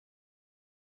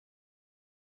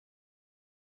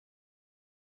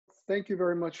Thank you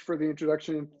very much for the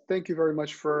introduction. Thank you very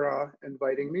much for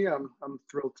inviting me. I'm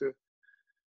thrilled to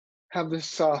have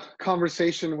this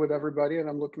conversation with everybody, and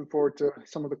I'm looking forward to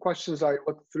some of the questions. I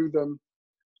looked through them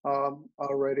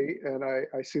already, and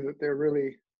I see that they're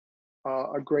really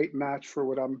a great match for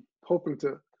what I'm hoping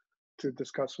to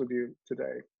discuss with you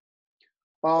today.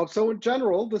 So in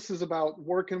general, this is about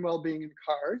work and well-being in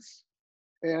cars.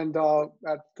 And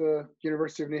at the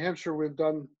University of New Hampshire, we've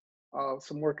done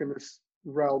some work in this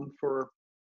realm for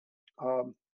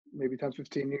maybe 10,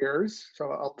 15 years. So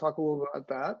I'll talk a little bit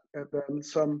about that. And then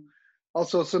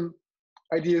also some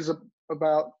ideas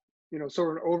about,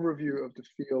 sort of an overview of the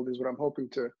field is what I'm hoping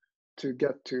to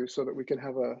get to so that we can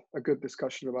have a good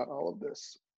discussion about all of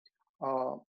this.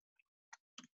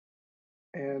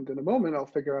 And in a moment, I'll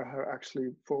figure out how to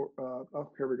actually, oh,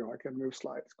 here we go. I can move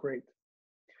slides. Great.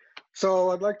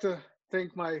 So I'd like to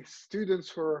thank my students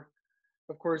for,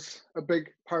 of course, a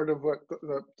big part of what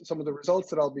some of the results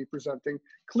that I'll be presenting.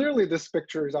 Clearly, this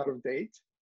picture is out of date.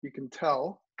 You can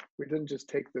tell. We didn't just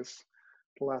take this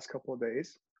the last couple of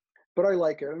days, but I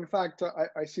like it. In fact,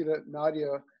 I see that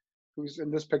Nadia, who's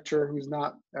in this picture, who's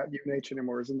not at UNH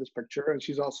anymore, is in this picture, and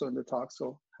she's also in the talk.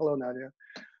 So hello, Nadia.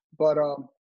 But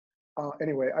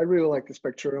anyway, I really like this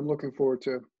picture. I'm looking forward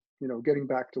to, getting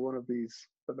back to one of these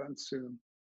events soon.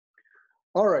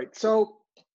 All right, so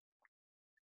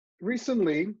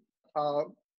recently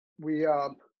we, a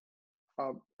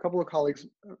couple of colleagues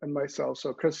and myself,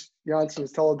 so Chris Janssen,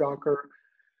 Stella Donker,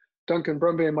 Duncan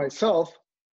Brumby, and myself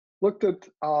looked at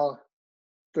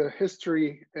the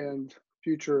history and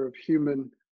future of human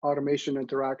automation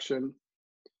interaction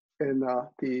in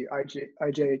the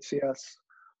IJHCS.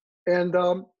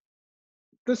 And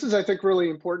this is, I think, really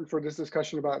important for this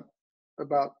discussion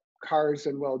about cars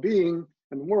and well-being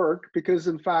and work, because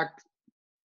in fact,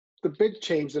 the big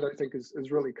change that I think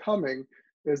is really coming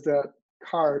is that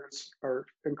cars are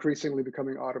increasingly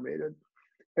becoming automated.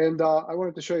 And I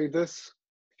wanted to show you this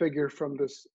figure from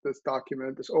this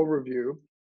document, this overview,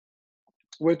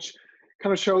 which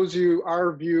kind of shows you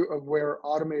our view of where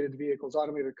automated vehicles,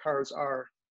 automated cars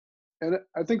are. And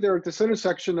I think they're at this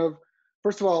intersection of,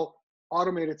 first of all,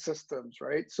 automated systems,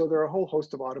 right? So there are a whole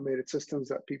host of automated systems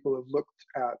that people have looked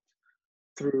at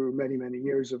through many, many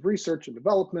years of research and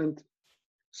development.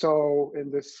 So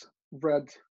in this red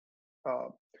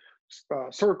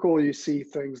circle, you see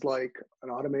things like an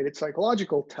automated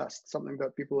psychological test, something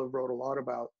that people have wrote a lot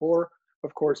about, or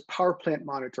of course, power plant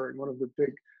monitoring, one of the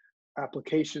big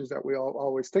applications that we all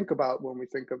always think about when we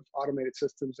think of automated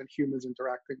systems and humans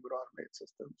interacting with automated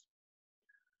systems.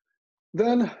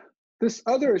 Then this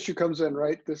other issue comes in,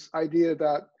 right? This idea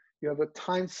that you have a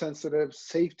time-sensitive,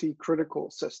 safety-critical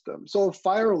system. So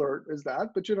fire alert is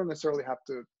that, but you don't necessarily have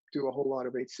to do a whole lot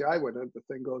of HCI with it. The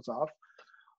thing goes off.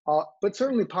 But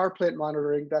certainly power plant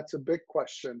monitoring, that's a big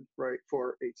question, right,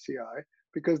 for HCI,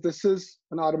 because this is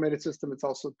an automated system. It's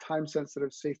also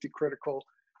time-sensitive, safety-critical.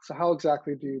 So how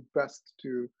exactly do you best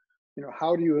do,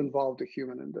 how do you involve the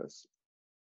human in this?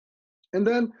 And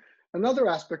then another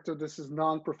aspect of this is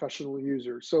non-professional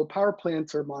users. So power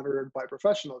plants are monitored by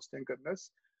professionals, thank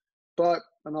goodness, but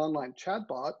an online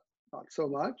chatbot, not so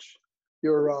much.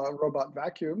 Your robot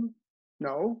vacuum,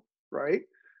 no, right?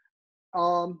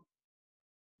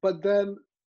 But then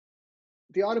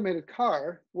the automated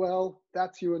car, well,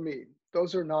 that's you and me.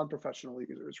 Those are non-professional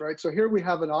users, right? So here we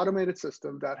have an automated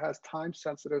system that has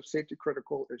time-sensitive,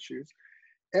 safety-critical issues,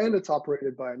 and it's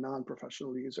operated by a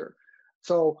non-professional user.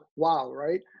 So wow,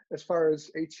 right? As far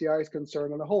as HCI is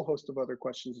concerned, and a whole host of other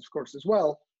questions, of course, as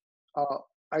well,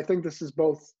 I think this is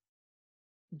both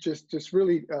just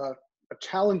really a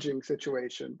challenging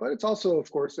situation, but it's also,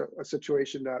 of course, a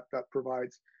situation that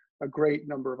provides a great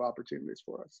number of opportunities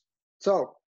for us.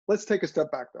 So let's take a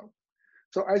step back, though.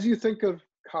 So as you think of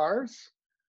cars,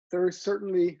 there is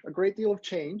certainly a great deal of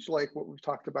change, like what we've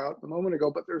talked about a moment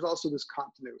ago, but there's also this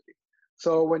continuity.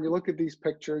 So when you look at these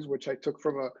pictures, which I took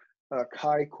from a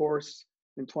CHI course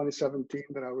in 2017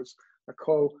 that I was a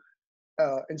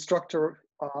co-instructor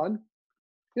on,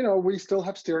 we still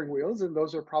have steering wheels, and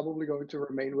those are probably going to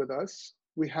remain with us.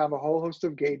 We have a whole host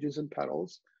of gauges and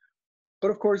pedals. But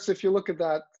of course, if you look at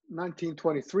that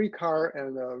 1923 car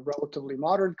and a relatively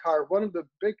modern car, one of the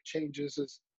big changes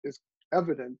is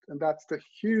evident, and that's the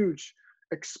huge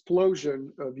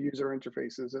explosion of user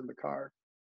interfaces in the car.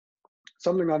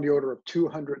 Something on the order of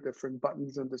 200 different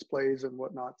buttons and displays and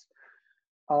whatnot.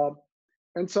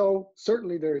 And so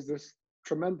certainly there's this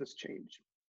tremendous change.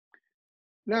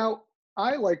 Now,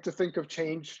 I like to think of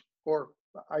change, or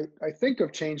I think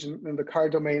of change in the car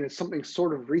domain as something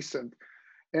sort of recent.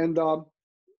 And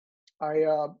I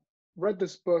read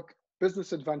this book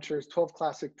Business Adventures, 12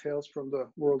 Classic Tales from the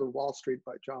World of Wall Street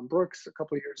by John Brooks a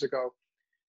couple of years ago.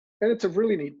 And it's a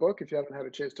really neat book if you haven't had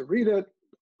a chance to read it.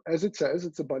 As it says,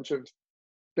 it's a bunch of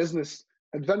business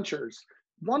adventures.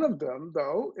 One of them,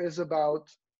 though, is about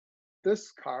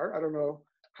this car. I don't know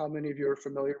how many of you are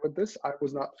familiar with this. I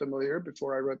was not familiar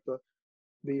before I read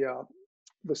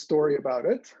the story about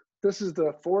it. This is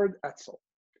the Ford Edsel.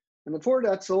 And the Ford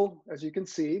Edsel, as you can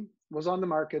see, was on the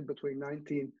market between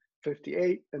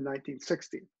 1958 and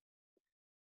 1960.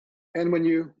 And when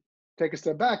you take a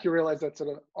step back, you realize that's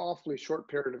an awfully short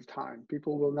period of time.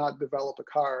 People will not develop a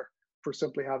car for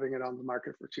simply having it on the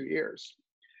market for 2 years.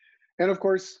 And of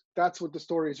course, that's what the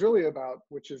story is really about,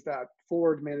 which is that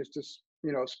Ford managed to,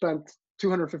 spent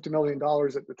 $250 million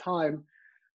at the time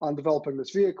on developing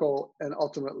this vehicle, and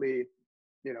ultimately,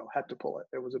 had to pull it.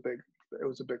 It was a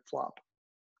big flop.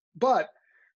 But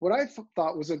what I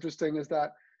thought was interesting is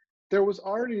that there was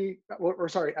already,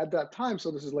 at that time,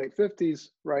 so this is late 50s,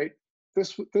 right?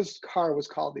 This car was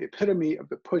called the epitome of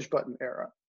the push button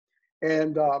era.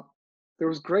 And there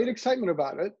was great excitement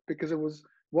about it because it was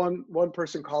one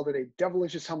person called it a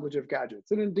devilish assemblage of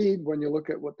gadgets. And indeed, when you look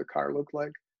at what the car looked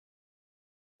like,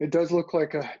 it does look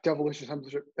like a devilish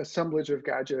assemblage of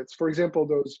gadgets. For example,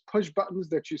 those push buttons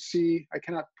that you see, I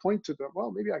cannot point to them.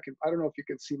 Well, maybe I can. I don't know if you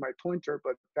can see my pointer,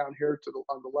 but down here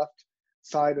on the left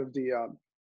side of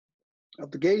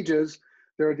the gauges,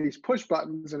 there are these push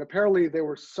buttons, and apparently they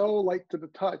were so light to the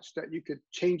touch that you could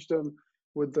change them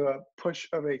with the push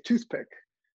of a toothpick,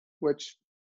 which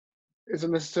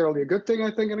isn't necessarily a good thing, I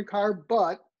think, in a car.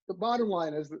 But the bottom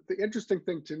line is that the interesting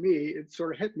thing to me, it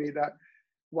sort of hit me that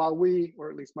while we, or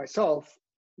at least myself,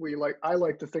 I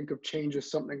like to think of change as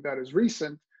something that is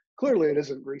recent. Clearly, it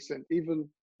isn't recent. Even,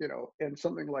 in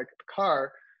something like a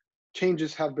car,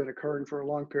 changes have been occurring for a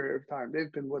long period of time.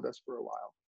 They've been with us for a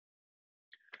while.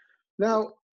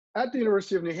 Now, at the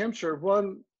University of New Hampshire,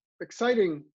 one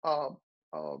exciting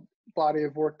body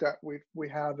of work that we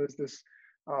have is this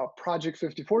Project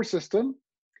 54 system.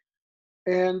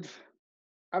 And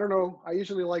I don't know, I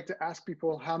usually like to ask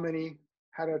people how many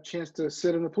had a chance to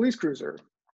sit in a police cruiser.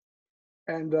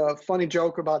 And the funny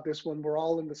joke about this when we're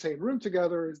all in the same room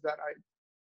together is that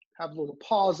I have a little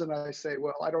pause and I say,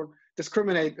 well, I don't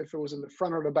discriminate if it was in the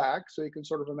front or the back. So you can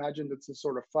sort of imagine this is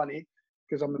sort of funny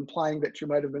because I'm implying that you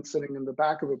might have been sitting in the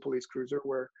back of a police cruiser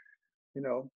where,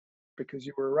 because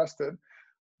you were arrested.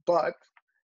 But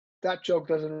that joke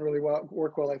doesn't really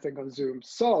work well, I think, on Zoom.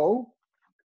 So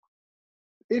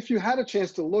if you had a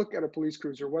chance to look at a police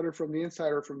cruiser, whether from the inside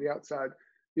or from the outside,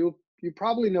 you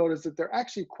probably notice that they're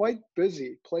actually quite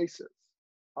busy places.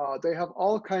 They have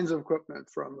all kinds of equipment,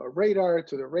 from the radar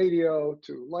to the radio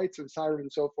to lights and sirens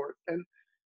and so forth. And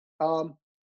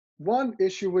one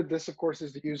issue with this, of course,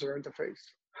 is the user interface.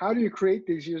 How do you create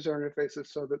these user interfaces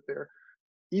so that they're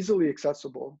easily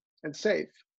accessible and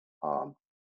safe?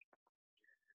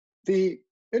 The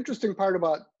interesting part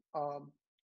about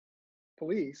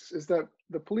police is that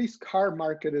the police car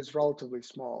market is relatively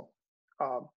small.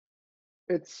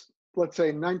 It's, let's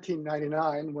say,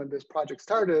 1999, when this project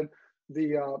started,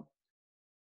 the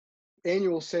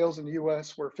annual sales in the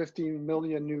US were 15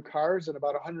 million new cars, and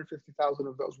about 150,000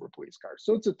 of those were police cars.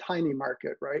 So it's a tiny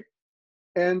market, right?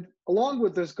 And along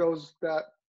with this goes that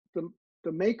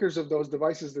the makers of those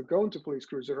devices that go into police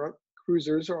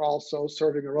cruisers are also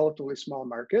serving a relatively small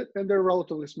market, and they're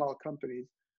relatively small companies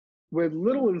with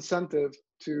little incentive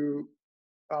to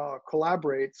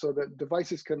collaborate so that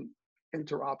devices can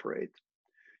interoperate.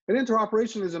 And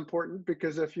interoperation is important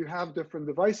because if you have different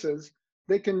devices,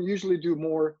 they can usually do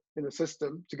more in a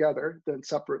system together than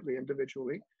separately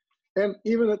individually. And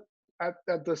even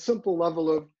at the simple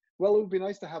level of, well, it would be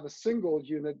nice to have a single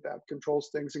unit that controls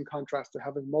things in contrast to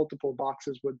having multiple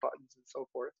boxes with buttons and so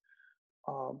forth.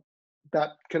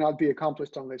 That cannot be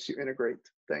accomplished unless you integrate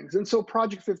things. And so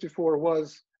Project 54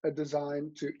 was a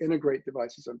design to integrate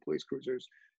devices on police cruisers.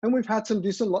 And we've had some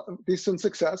decent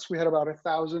success. We had about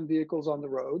 1,000 vehicles on the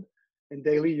road in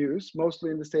daily use,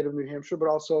 mostly in the state of New Hampshire, but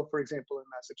also, for example, in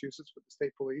Massachusetts with the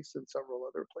state police and several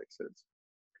other places.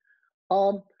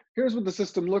 Here's what the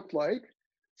system looked like.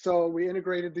 So we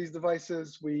integrated these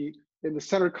devices. In the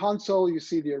center console, you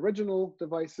see the original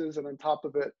devices, and on top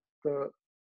of it, the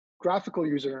graphical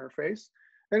user interface.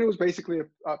 And it was basically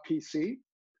a PC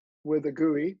with a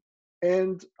GUI.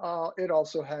 And it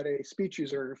also had a speech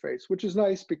user interface, which is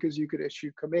nice because you could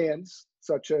issue commands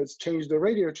such as change the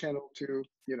radio channel to,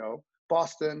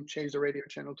 Boston, change the radio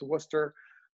channel to Worcester,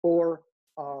 or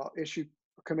issue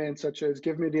commands such as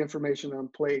give me the information on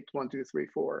plate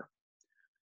 1234.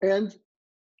 And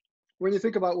when you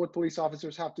think about what police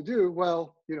officers have to do,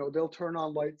 well, they'll turn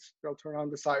on lights, they'll turn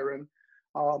on the siren.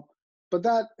 But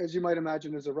that, as you might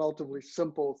imagine, is a relatively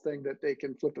simple thing that they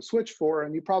can flip a switch for,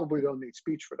 and you probably don't need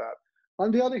speech for that.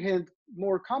 On the other hand,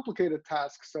 more complicated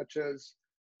tasks such as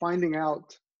finding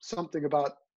out something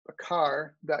about a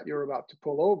car that you're about to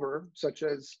pull over, such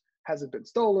as has it been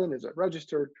stolen, is it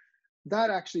registered, that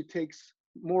actually takes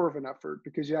more of an effort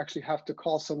because you actually have to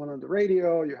call someone on the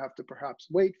radio, you have to perhaps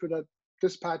wait for that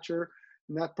dispatcher,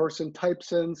 and that person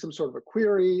types in some sort of a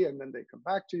query and then they come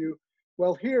back to you.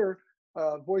 Well, here,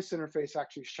 voice interface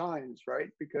actually shines, right?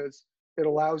 Because it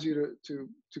allows you to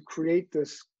create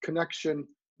this connection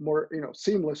more,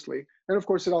 seamlessly. And of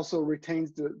course, it also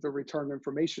retains the return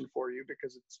information for you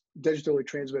because it's digitally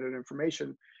transmitted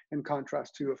information in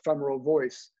contrast to ephemeral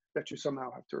voice that you somehow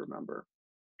have to remember.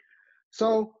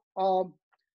 So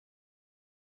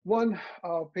one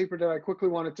paper that I quickly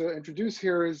wanted to introduce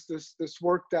here is this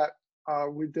work that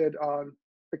we did on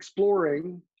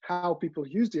exploring how people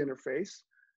use the interface.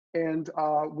 And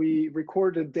we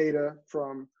recorded data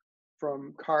from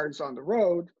cars on the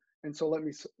road. And so let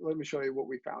me show you what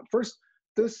we found. First,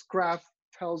 this graph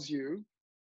tells you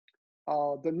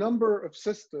the number of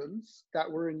systems that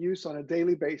were in use on a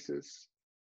daily basis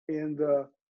in the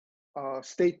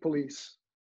state police,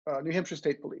 New Hampshire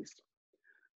State Police.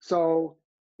 So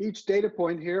each data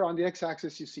point here on the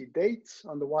x-axis, you see dates.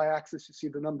 On the y-axis, you see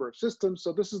the number of systems.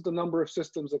 So this is the number of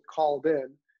systems that called in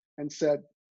and said,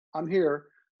 I'm here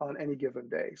on any given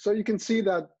day. So you can see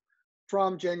that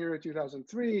from January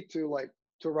 2003 to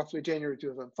roughly January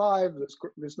 2005,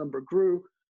 this number grew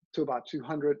to about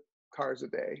 200 cars a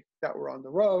day that were on the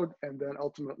road. And then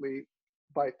ultimately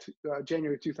by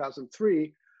January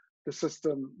 2003, the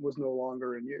system was no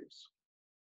longer in use.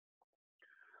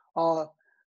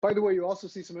 By the way, you also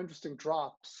see some interesting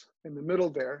drops in the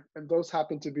middle there, and those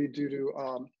happen to be due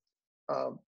to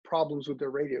problems with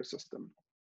their radio system.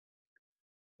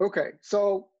 Okay,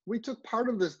 so we took part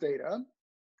of this data,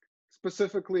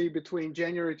 specifically between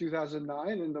January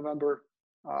 2009 and November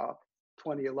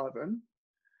 2011,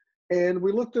 and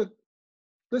we looked at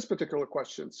this particular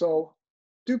question. So,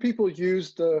 do people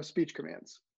use the speech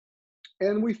commands?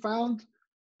 And we found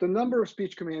the number of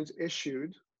speech commands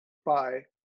issued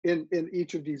in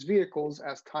each of these vehicles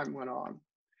as time went on.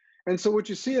 And so what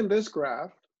you see in this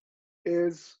graph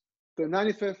is the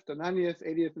 95th, the 90th,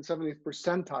 80th, and 70th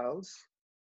percentiles.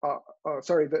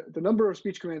 The number of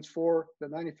speech commands for the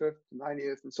 95th,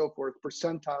 90th, and so forth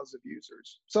percentiles of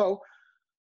users. So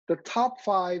the top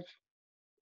 5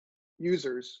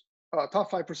 users,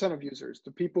 top 5% of users,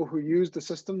 the people who use the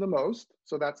system the most,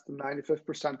 so that's the 95th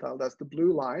percentile, that's the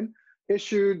blue line,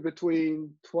 issued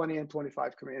between 20 and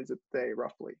 25 commands a day,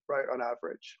 roughly, right, on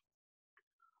average.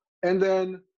 And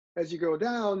then as you go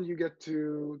down, you get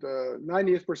to the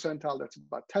 90th percentile, that's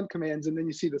about 10 commands, and then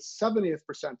you see the 70th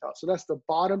percentile. So that's the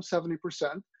bottom 70%.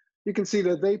 You can see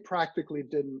that they practically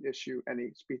didn't issue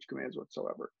any speech commands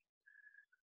whatsoever.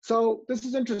 So this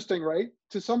is interesting, right?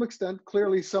 To some extent,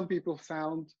 clearly some people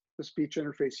found the speech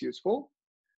interface useful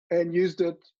and used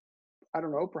it. I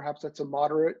don't know, perhaps that's a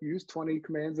moderate use, 20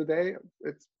 commands a day.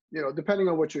 It's, depending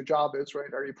on what your job is,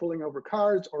 right? Are you pulling over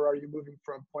cars or are you moving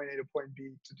from point A to point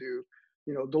B to do,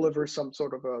 deliver some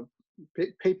sort of a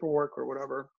paperwork or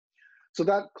whatever? So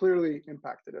that clearly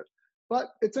impacted it.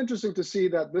 But it's interesting to see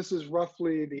that this is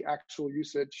roughly the actual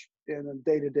usage on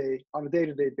a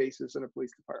day-to-day basis in a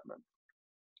police department.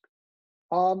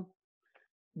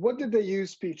 What did they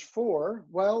use speech for?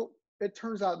 Well, it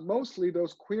turns out mostly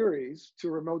those queries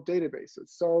to remote databases.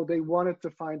 So they wanted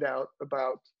to find out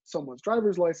about someone's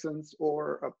driver's license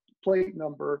or a plate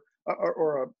number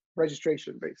or a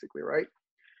registration, basically, right?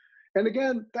 And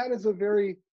again,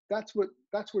 that's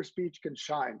where speech can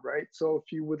shine, right? So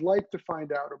if you would like to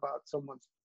find out about someone's,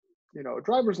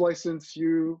 driver's license,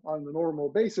 you on the normal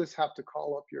basis have to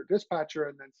call up your dispatcher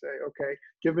and then say, okay,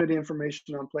 give me the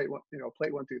information on plate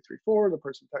 1234, the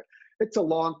person type. It's a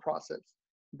long process.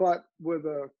 But with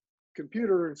a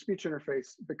computer and speech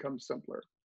interface, it becomes simpler.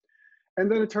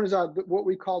 And then it turns out that what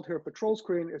we called here a patrol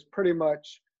screen is pretty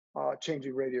much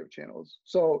changing radio channels.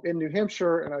 So in New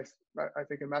Hampshire, and I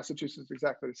think in Massachusetts,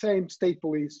 exactly the same, state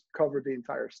police covered the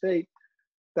entire state.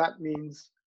 That means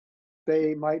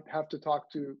they might have to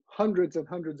talk to hundreds and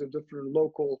hundreds of different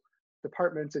local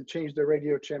departments and change their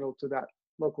radio channel to that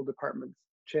local department's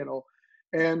channel.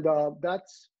 And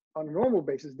that's on a normal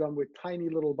basis done with tiny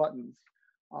little buttons.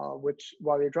 Which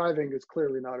while you're driving is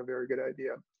clearly not a very good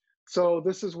idea. So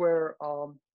this is where,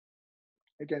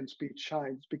 again, speech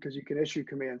shines because you can issue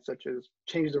commands such as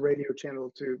change the radio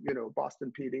channel to,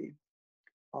 Boston PD.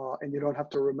 And you don't have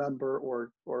to remember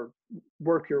or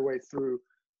work your way through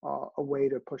a way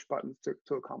to push buttons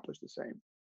to accomplish the same.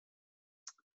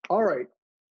 All right,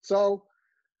 so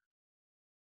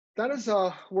that is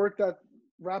work that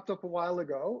wrapped up a while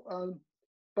ago.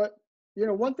 But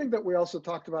one thing that we also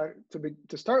talked about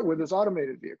to start with is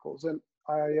automated vehicles, and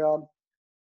I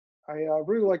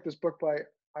really like this book by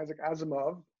Isaac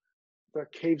Asimov, The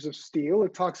Caves of Steel.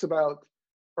 It talks about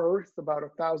Earth about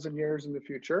 1,000 years in the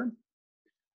future,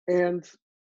 and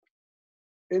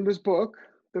in this book,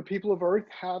 the people of Earth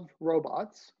have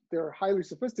robots. They're highly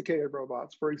sophisticated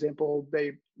robots. For example,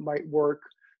 they might work.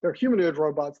 They're humanoid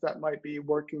robots that might be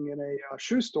working in a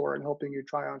shoe store and helping you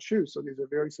try on shoes. So these are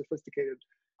very sophisticated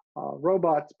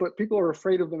robots, but people are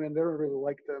afraid of them and they don't really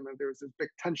like them. And there's this big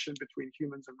tension between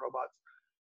humans and robots.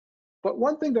 But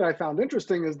one thing that I found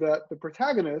interesting is that the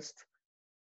protagonist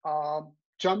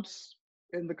jumps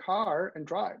in the car and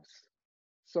drives.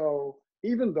 So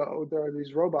even though there are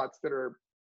these robots that are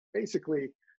basically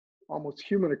almost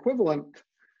human equivalent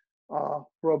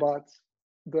robots,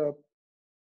 the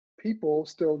people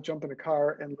still jump in a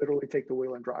car and literally take the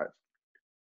wheel and drive.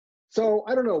 So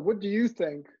I don't know, what do you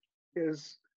think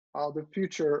is the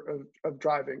future of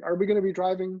driving? Are we going to be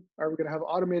driving? Are we going to have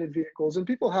automated vehicles? And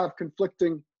people have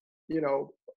conflicting,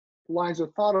 lines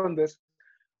of thought on this.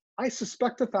 I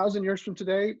suspect 1,000 years from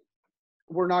today,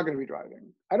 we're not going to be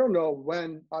driving. I don't know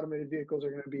when automated vehicles are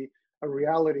going to be a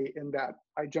reality in that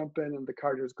I jump in and the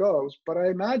car just goes, but I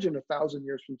imagine 1,000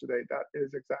 years from today, that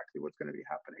is exactly what's going to be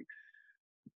happening.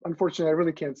 Unfortunately, I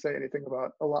really can't say anything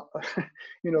about a lot,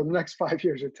 the next 5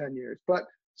 years or 10 years, but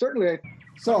certainly.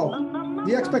 So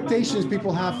the expectations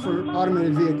people have for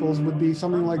automated vehicles would be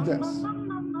something like this.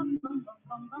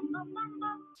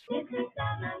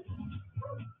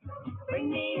 Bring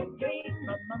me a dream,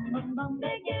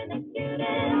 making it good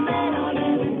and bad I've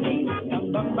ever seen.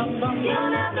 You'll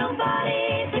have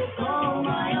nobody to call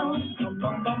my own.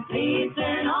 Please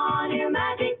turn on your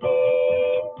magic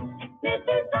beat.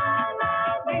 Mr.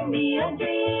 Sandman, bring me a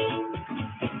dream.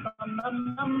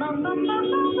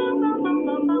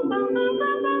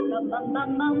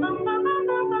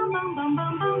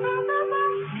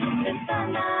 Mr.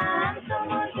 Sandman,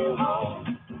 someone to hold.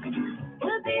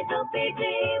 We'll be so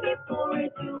busy before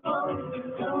it's too old.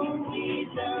 So please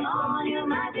turn on your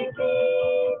magic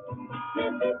beat.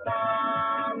 Mr.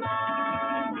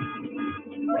 Sandman,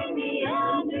 bring me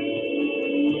a dream.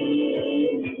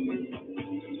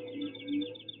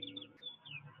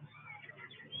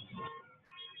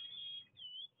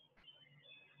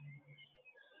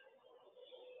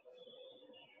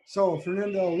 So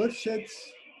Fernando Lifshitz,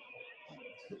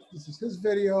 this is his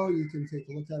video. You can take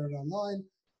a look at it online.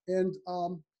 And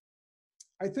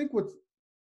I think what's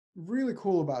really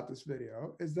cool about this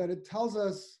video is that it tells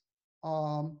us,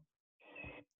 and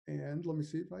let me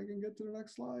see if I can get to the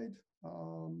next slide.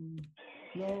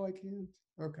 No, I can't.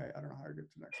 Okay, I don't know how to get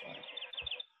to the next slide.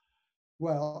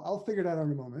 Well, I'll figure that out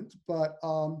in a moment, but,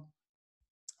 oh,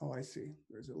 I see.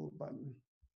 There's a little button.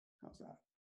 How's that?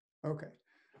 Okay.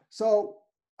 So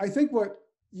I think what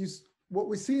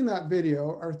we see in that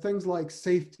video are things like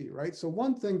safety, right? So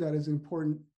one thing that is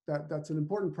important, that's an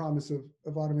important promise of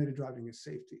automated driving is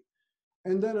safety.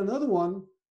 And then another one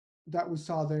that we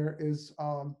saw there is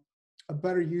a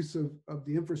better use of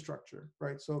the infrastructure,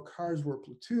 right? So cars were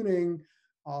platooning,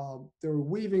 they were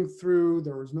weaving through,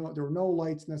 there were no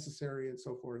lights necessary and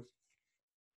so forth.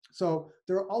 So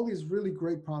there are all these really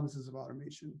great promises of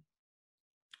automation.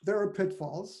 There are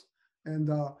pitfalls,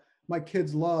 and my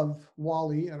kids love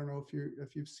WALL-E. I don't know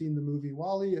if you've seen the movie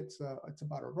WALL-E. It's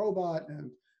about a robot, and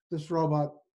this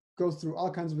robot goes through all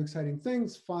kinds of exciting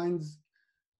things, finds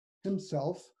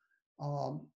himself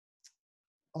on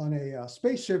a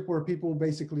spaceship where people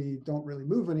basically don't really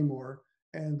move anymore,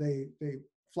 and they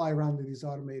fly around in these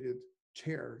automated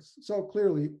chairs. So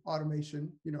clearly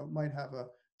automation, might have a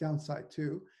downside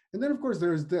too. And then of course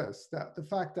there's the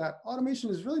fact that automation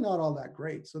is really not all that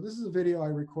great. So this is a video I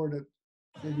recorded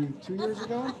maybe 2 years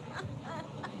ago.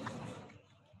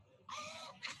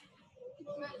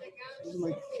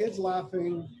 My kids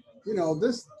laughing.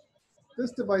 This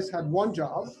device had one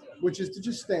job, which is to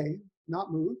just stay,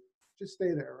 not move, just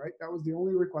stay there, right? That was the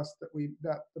only request that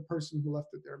the person who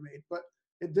left it there made, but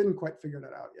it didn't quite figure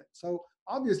that out yet. So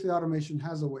obviously automation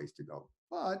has a ways to go,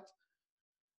 but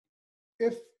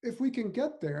if we can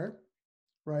get there,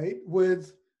 right,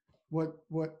 with what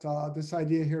this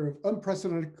idea here of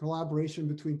unprecedented collaboration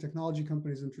between technology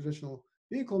companies and traditional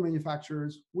vehicle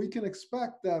manufacturers, we can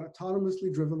expect that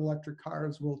autonomously driven electric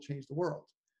cars will change the world,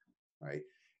 right?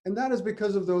 And that is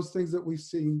because of those things that we've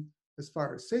seen as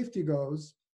far as safety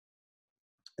goes,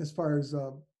 as far as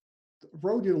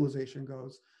road utilization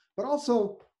goes, but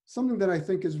also something that I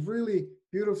think is really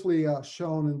beautifully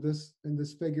shown in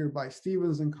this figure by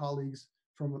Stevens and colleagues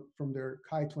from their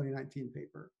CHI 2019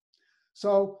 paper.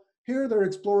 So here they're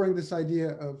exploring this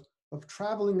idea of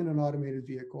traveling in an automated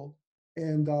vehicle.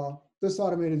 And this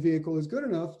automated vehicle is good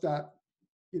enough that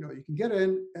you can get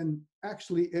in and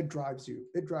actually it drives you.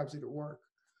 It drives you to work.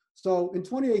 So in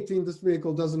 2018, this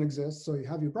vehicle doesn't exist. So you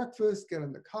have your breakfast, get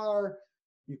in the car,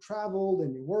 you travel,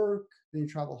 then you work, then you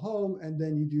travel home, and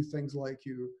then you do things like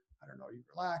I don't know, you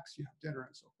relax, you have dinner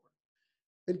and so forth.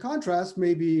 In contrast,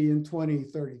 maybe in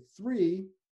 2033,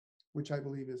 which I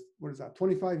believe is, what is that,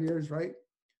 25 years, right?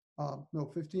 No,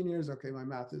 15 years. Okay, my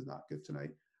math is not good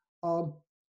tonight.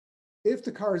 If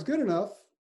the car is good enough,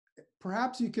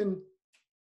 perhaps you can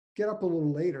get up a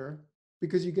little later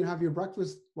because you can have your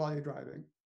breakfast while you're driving.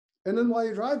 And then while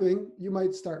you're driving, you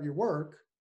might start your work.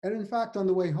 And in fact, on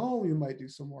the way home, you might do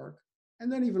some work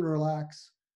and then even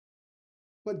relax.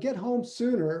 But get home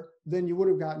sooner than you would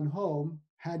have gotten home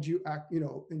had you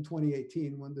in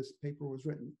 2018 when this paper was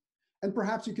written. And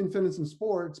perhaps you can finish some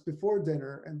sports before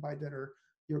dinner, and by dinner,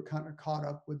 you're kind of caught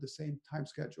up with the same time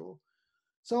schedule.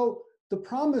 So the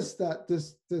promise that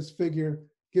this figure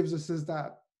gives us is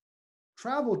that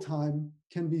travel time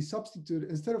can be substituted.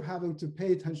 Instead of having to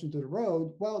pay attention to the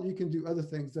road, well, you can do other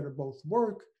things that are both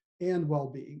work and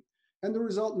well-being. And the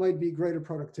result might be greater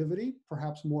productivity,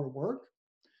 perhaps more work,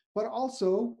 but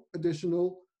also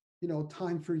additional,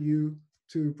 time for you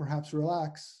to perhaps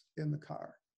relax in the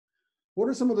car. What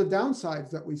are some of the downsides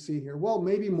that we see here? Well,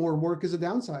 maybe more work is a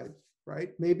downside,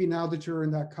 right? Maybe now that you're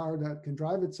in that car that can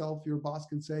drive itself, your boss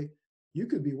can say, you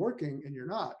could be working and you're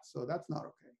not. So that's not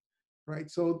okay,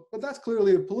 right? So, but that's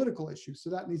clearly a political issue. So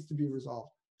that needs to be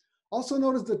resolved. Also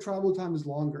notice that travel time is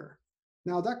longer.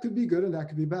 Now that could be good and that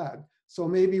could be bad. So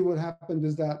maybe what happened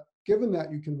is that given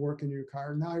that you can work in your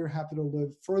car, now you're happy to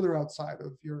live further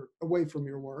away from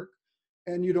your work,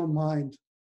 and you don't mind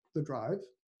the drive,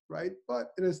 right?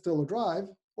 But it is still a drive,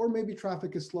 or maybe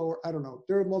traffic is slower. I don't know.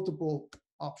 There are multiple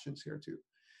options here too.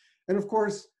 And of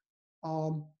course,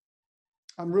 I'm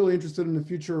really interested in the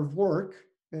future of work.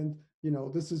 And,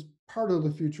 this is part of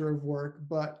the future of work,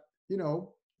 but,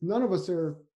 none of us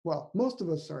are, well, most of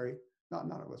us, sorry, not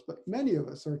none of us, but many of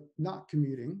us are not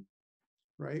commuting,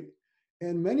 right?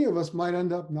 And many of us might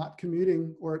end up not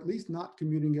commuting, or at least not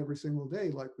commuting every single day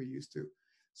like we used to.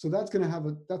 So that's going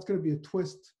to be a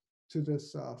twist to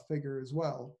this figure as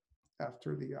well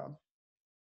after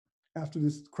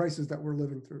this crisis that we're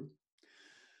living through.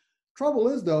 Trouble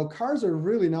is, though, cars are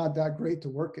really not that great to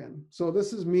work in. So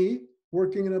this is me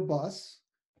working in a bus,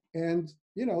 and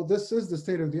this is the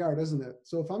state of the art, isn't it?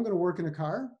 So if I'm going to work in a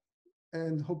car,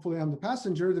 and hopefully I'm the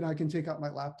passenger, then I can take out my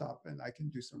laptop and I can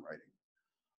do some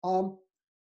writing.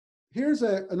 Here's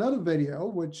another video,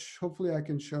 which hopefully I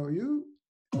can show you.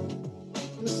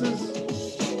 This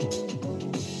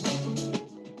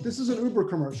is an Uber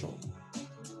commercial.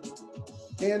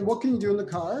 And what can you do in the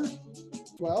car?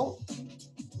 Well,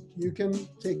 you can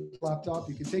take a laptop,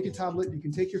 you can take a tablet, you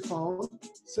can take your phone,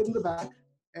 sit in the back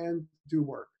and do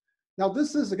work. Now,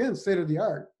 this is, again, state of the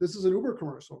art. This is an Uber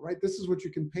commercial, right? This is what you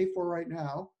can pay for right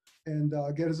now and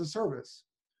get as a service.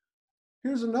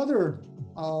 Here's another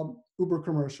Uber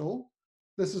commercial.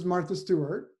 This is Martha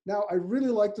Stewart. Now, I really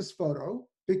like this photo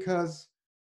because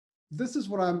this is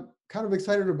what I'm kind of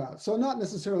excited about. So not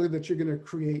necessarily that you're going to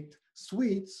create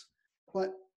suites,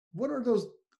 but what are those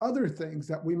other things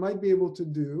that we might be able to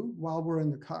do while we're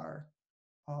in the car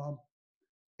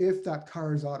if that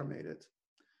car is automated?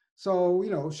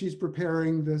 So, she's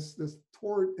preparing this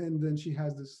tort, and then she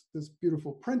has this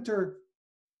beautiful printer.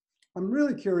 I'm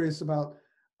really curious about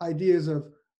ideas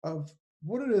of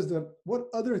what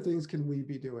other things can we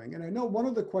be doing? And I know one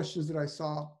of the questions that I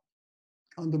saw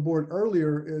on the board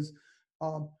earlier is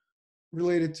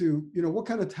related to, what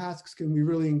kind of tasks can we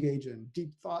really engage in,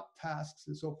 deep thought tasks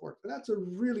and so forth. And that's a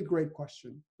really great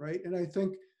question, right? And I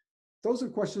think those are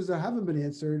questions that haven't been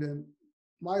answered, and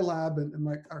my lab and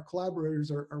our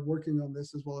collaborators are working on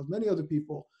this, as well as many other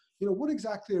people. What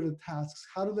exactly are the tasks?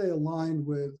 How do they align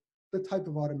with the type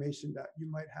of automation that you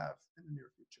might have in the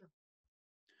near future?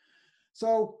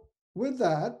 So with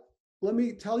that, let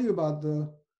me tell you about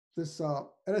this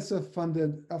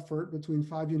NSF-funded effort between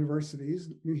 5 universities,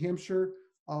 New Hampshire,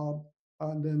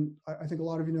 and then I think a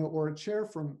lot of you know Ora Chair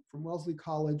from Wellesley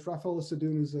College, Rafael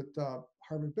Sadun is at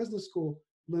Harvard Business School,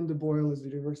 Linda Boyle is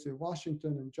at the University of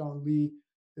Washington, and John Lee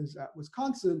is at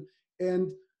Wisconsin.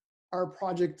 And our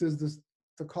project is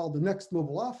called the Next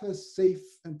Mobile Office, Safe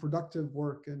and Productive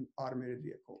Work in Automated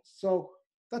Vehicles. So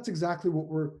that's exactly what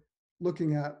we're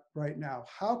looking at right now.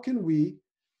 How can we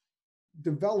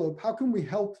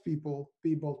help people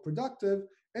be both productive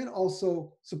and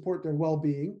also support their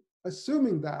well-being,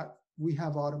 assuming that we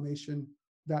have automation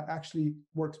that actually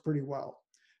works pretty well?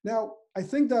 Now, I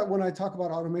think that when I talk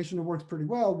about automation, it works pretty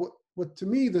well. What to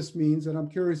me this means, and I'm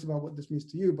curious about what this means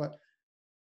to you, but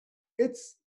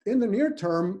it's in the near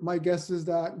term, my guess is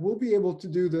that we'll be able to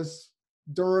do this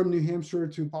Durham, New Hampshire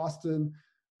to Boston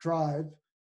drive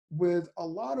with a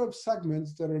lot of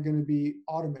segments that are going to be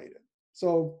automated.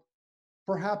 So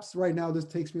perhaps right now this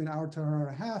takes me an hour to an hour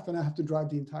and a half, and I have to drive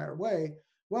the entire way.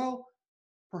 Well,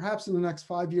 perhaps in the next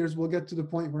 5 years, we'll get to the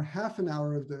point where half an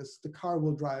hour of this, the car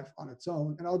will drive on its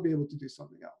own, and I'll be able to do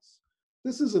something else.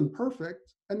 This isn't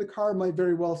perfect, and the car might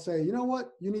very well say, you know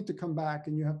what, you need to come back,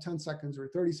 and you have 10 seconds or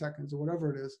 30 seconds or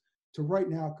whatever it is to right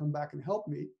now come back and help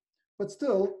me. But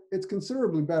still, it's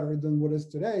considerably better than what is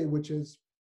today, which is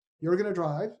you're going to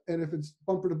drive, and if it's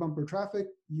bumper to bumper traffic,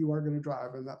 you are going to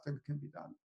drive, and that thing can be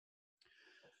done.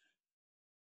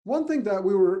 One thing that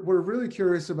we're really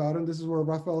curious about, and this is where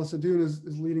Rafael Sadun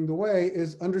is leading the way,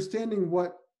 is understanding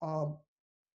what are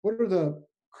the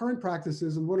current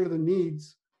practices and what are the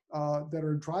needs that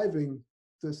are driving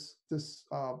this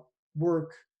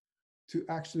work to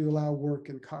actually allow work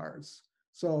in cars.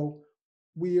 So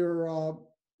we are,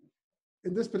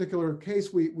 in this particular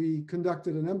case, we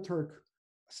conducted an MTurk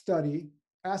study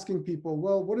asking people,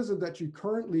 well, what is it that you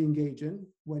currently engage in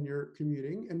when you're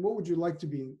commuting, and what would you like to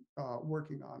be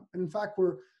working on? And in fact,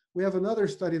 we have another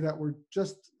study that we're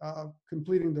just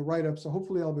completing the write-up, so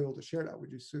hopefully I'll be able to share that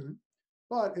with you soon.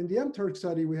 But in the MTurk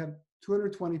study, we had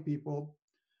 220 people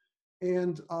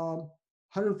and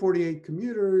 148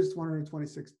 commuters,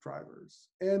 126 drivers.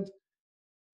 And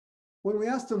when we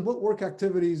asked them, what work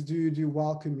activities do you do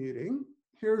while commuting?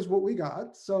 Here's what we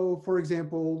got. So for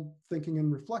example, thinking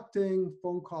and reflecting,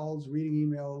 phone calls, reading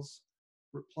emails,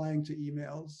 replying to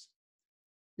emails.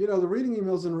 You know, the reading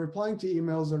emails and replying to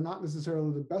emails are not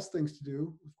necessarily the best things to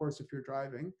do, of course, if you're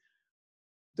driving.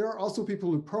 There are also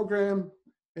people who program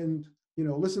and, you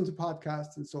know, listen to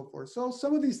podcasts and so forth. So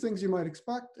some of these things you might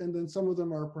expect, and then some of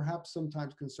them are perhaps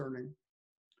sometimes concerning.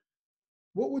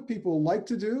 What would people like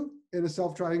to do in a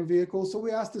self-driving vehicle? So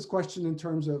we asked this question in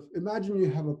terms of, imagine you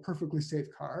have a perfectly safe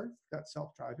car that's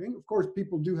self-driving. Of course,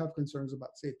 people do have concerns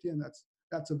about safety, and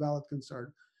that's a valid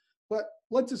concern. But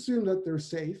let's assume that they're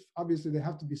safe. Obviously, they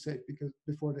have to be safe because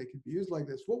before they can be used like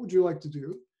this. What would you like to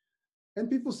do? And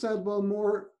people said, well,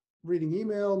 more reading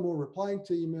email, more replying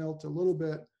to email, to a little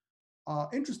bit.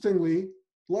 Interestingly,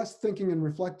 less thinking and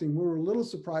reflecting. We were a little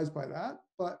surprised by that,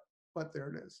 but there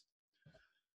it is.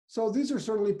 So these are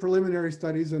certainly preliminary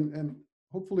studies, and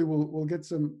hopefully we'll get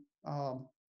some,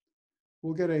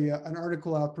 we'll get an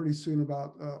article out pretty soon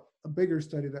about a bigger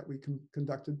study that we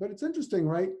conducted. But it's interesting,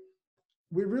 right?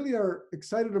 We really are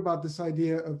excited about this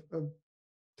idea of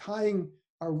tying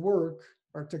our work,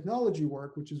 our technology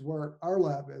work, which is where our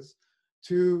lab is,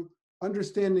 to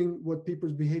understanding what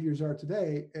people's behaviors are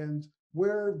today and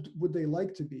where would they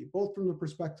like to be, both from the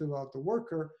perspective of the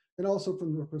worker and also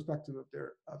from the perspective of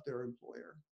their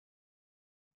employer.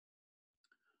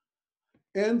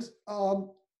 And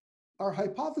our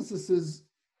hypothesis is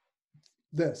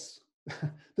this,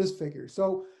 this figure.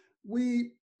 So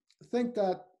we think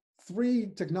that 3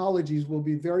 technologies will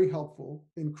be very helpful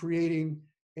in creating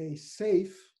a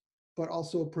safe, but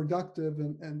also productive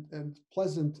and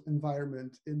pleasant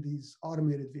environment in these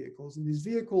automated vehicles, and these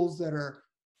vehicles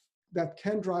that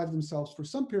can drive themselves for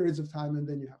some periods of time, and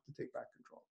then you have to take back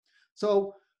control.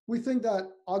 So we think that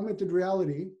augmented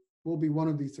reality will be one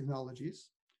of these technologies,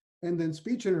 and then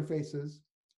speech interfaces,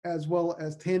 as well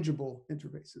as tangible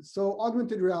interfaces. So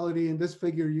augmented reality, in this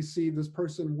figure, you see this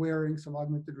person wearing some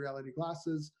augmented reality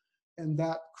glasses, and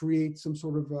that creates some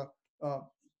sort of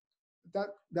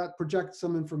that projects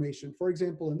some information. For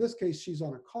example, in this case, she's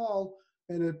on a call,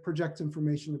 and it projects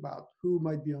information about who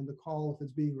might be on the call if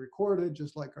it's being recorded,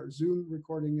 just like our Zoom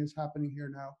recording is happening here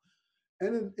now.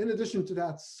 And in addition to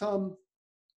that, some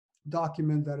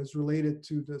document that is related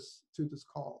to this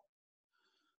call.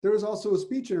 There is also a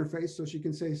speech interface, so she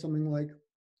can say something like,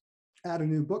 add a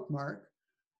new bookmark,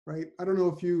 right? I don't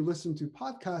know if you listen to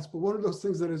podcasts, but one of those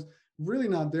things that is really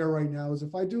not there right now is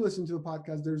if I do listen to a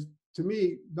podcast, there's, to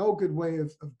me, no good way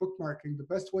of bookmarking. The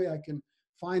best way I can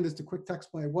find is to quick text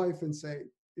my wife and say,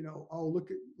 you know, oh,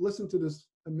 listen to this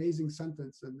amazing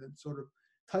sentence, and then sort of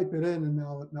type it in, and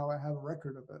now I have a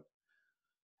record of it.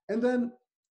 And then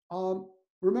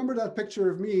remember that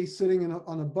picture of me sitting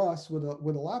on a bus with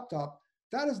a laptop.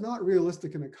 That is not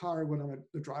realistic in a car when I'm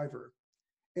the driver.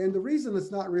 And the reason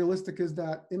it's not realistic is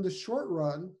that in the short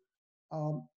run,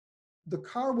 the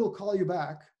car will call you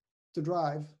back to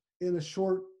drive in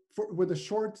with a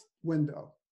short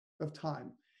window of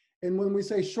time. And when we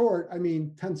say short, I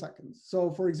mean 10 seconds.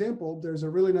 So for example, there's a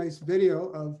really nice video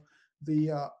of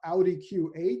the Audi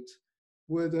Q8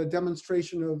 with a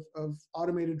demonstration of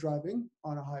automated driving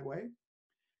on a highway.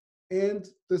 And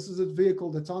this is a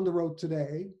vehicle that's on the road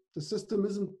today. The system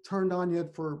isn't turned on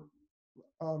yet for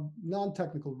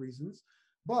non-technical reasons,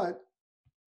 but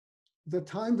the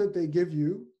time that they give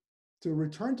you to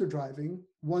return to driving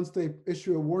once they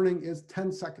issue a warning is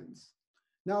 10 seconds.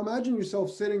 Now imagine yourself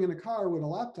sitting in a car with a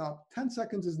laptop. 10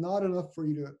 seconds is not enough for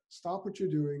you to stop what you're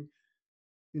doing,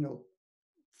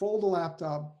 fold the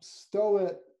laptop, stow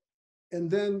it, and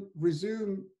then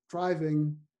resume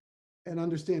driving and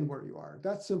understand where you are.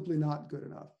 That's simply not good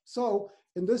enough. So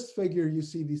in this figure, you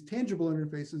see these tangible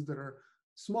interfaces that are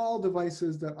small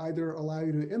devices that either allow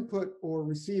you to input or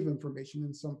receive information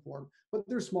in some form, but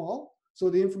they're small. So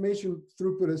the information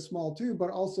throughput is small too, but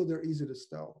also they're easy to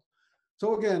stow.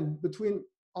 So again, between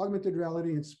augmented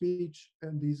reality and speech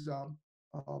and these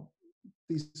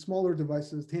smaller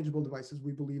devices, tangible devices,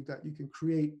 we believe that you can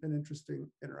create an interesting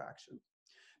interaction.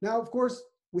 Now, of course,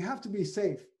 we have to be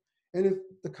safe. And if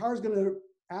the car is going to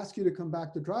ask you to come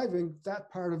back to driving, that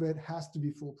part of it has to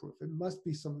be foolproof. It must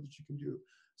be something that you can do.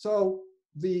 So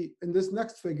in this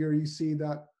next figure, you see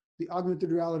that the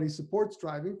augmented reality supports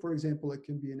driving. For example, it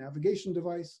can be a navigation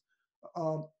device.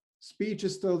 Speech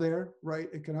is still there, right?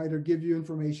 It can either give you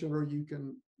information or you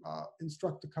can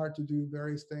instruct the car to do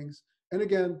various things. And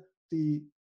again, the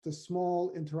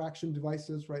small interaction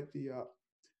devices, right,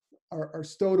 are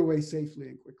stowed away safely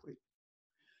and quickly.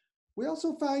 We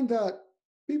also find that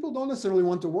people don't necessarily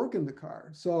want to work in the car.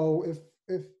 So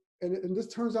and this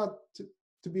turns out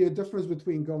to be a difference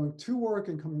between going to work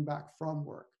and coming back from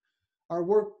work.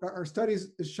 Our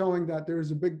studies is showing that there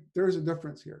is a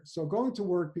difference here. So going to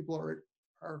work, people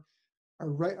are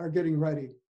getting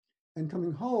ready, and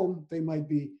coming home, they might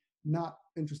be not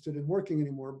interested in working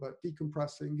anymore, but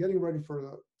decompressing, getting ready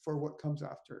for what comes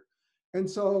after. And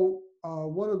so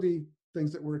one of the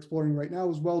things that we're exploring right now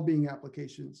is well-being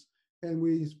applications. And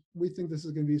we think this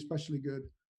is going to be especially good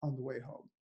on the way home.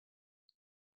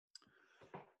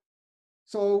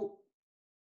 So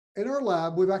in our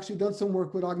lab, we've actually done some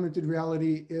work with augmented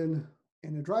reality in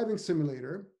a driving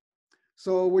simulator.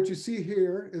 So what you see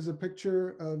here is a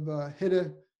picture of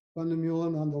Hidde van der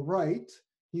Meulen on the right.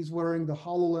 He's wearing the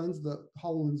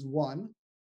HoloLens 1.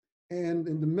 And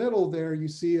in the middle there, you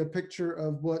see a picture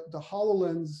of what the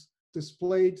HoloLens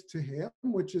displayed to him,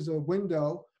 which is a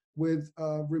window with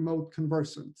a remote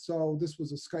conversant. So this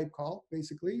was a Skype call,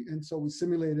 basically. And so we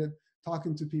simulated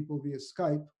talking to people via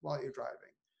Skype while you're driving.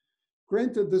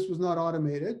 Granted, this was not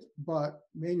automated, but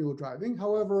manual driving.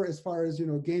 However, as far as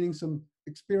gaining some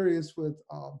experience with,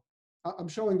 I'm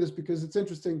showing this because it's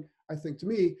interesting, I think, to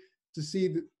me, to see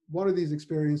that one of these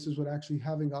experiences with actually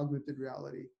having augmented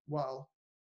reality while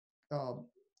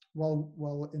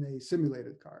in a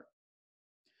simulated car.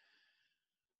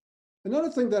 Another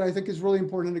thing that I think is really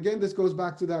important, and again, this goes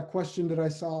back to that question that I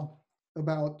saw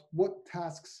about what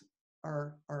tasks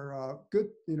are good,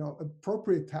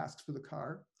 appropriate tasks for the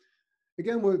car.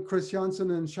 Again, with Chris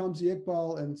Janssen and Shamsi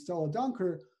Iqbal and Stella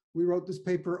Donker, we wrote this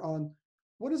paper on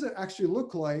what does it actually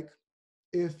look like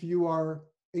if you are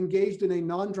engaged in a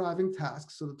non-driving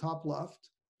task, so the top left,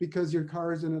 because your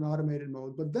car is in an automated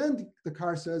mode, but then the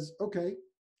car says, okay,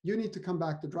 you need to come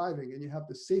back to driving, and you have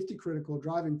the safety critical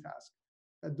driving task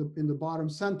in the bottom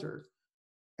center.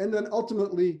 And then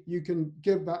ultimately you can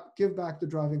give back the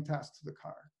driving task to the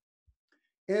car.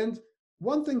 And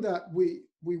one thing that we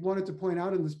wanted to point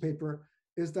out in this paper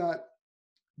is that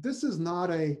this is not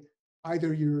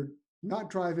either you're not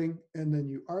driving and then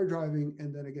you are driving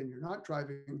and then again you're not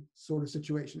driving sort of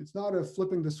situation. It's not a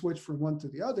flipping the switch from one to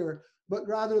the other, but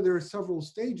rather there are several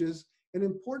stages, and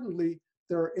importantly,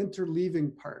 there are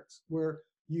interleaving parts where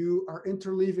you are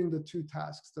interleaving the two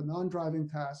tasks, the non-driving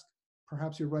task,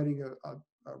 perhaps you're writing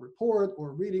a report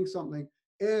or reading something,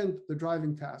 and the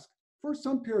driving task for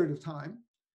some period of time,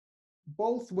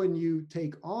 both when you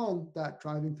take on that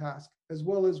driving task, as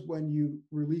well as when you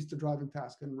release the driving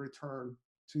task and return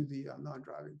to the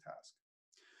non-driving task.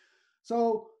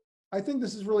 So I think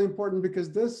this is really important because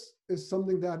this is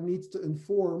something that needs to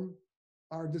inform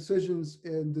our decisions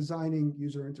in designing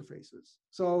user interfaces.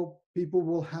 So people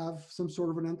will have some sort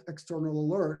of an external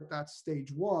alert. That's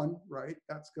stage one, right?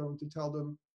 That's going to tell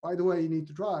them, by the way, you need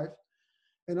to drive.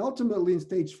 And ultimately in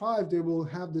stage 5, they will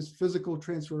have this physical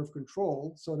transfer of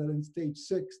control so that in stage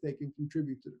 6, they can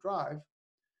contribute to the drive.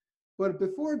 But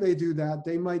before they do that,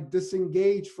 they might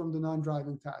disengage from the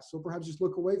non-driving task. So perhaps just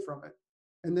look away from it.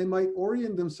 And they might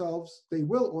orient themselves, they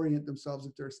will orient themselves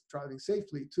if they're driving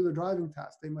safely to the driving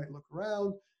task. They might look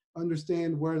around,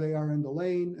 understand where they are in the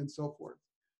lane and so forth.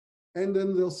 And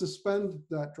then they'll suspend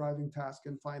that driving task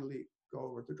and finally go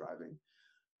over to driving.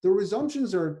 The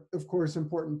resumptions are, of course,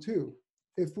 important too.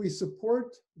 if we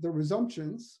support the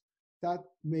resumptions,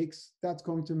 that's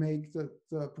going to make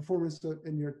the performance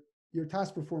in your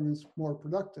task performance more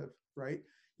productive, right?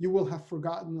 You will have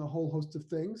forgotten a whole host of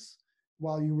things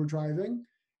while you were driving.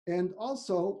 And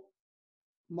also,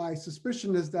 my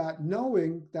suspicion is that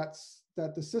knowing that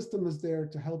the system is there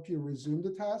to help you resume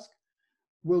the task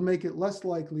will make it less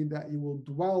likely that you will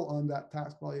dwell on that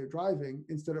task while you're driving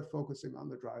instead of focusing on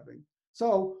the driving.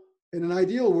 So in an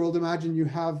ideal world, imagine you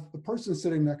have a person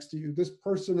sitting next to you. This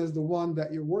person is the one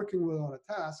that you're working with on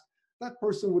a task. That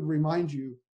person would remind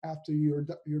you after your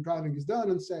driving is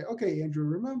done and say, okay, Andrew,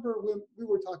 remember when we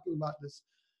were talking about this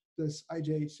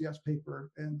IJHCS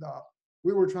paper, and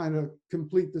we were trying to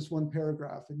complete this one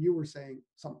paragraph and you were saying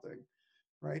something,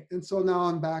 right? And so now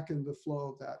I'm back in the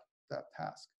flow of that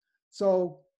task.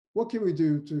 So what can we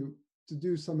do to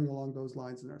do something along those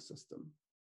lines in our system?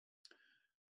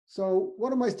 So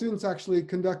one of my students actually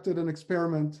conducted an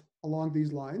experiment along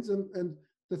these lines, and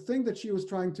the thing that she was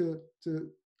trying to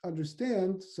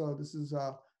understand, so this is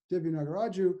Divya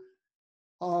Nagaraju,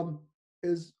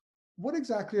 is what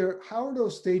exactly how are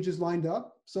those stages lined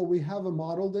up? So we have a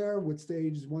model there with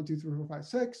stages 1, 2, 3, 4, 5,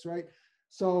 6, right?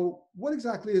 So what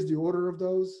exactly is the order of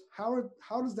those? How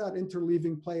does that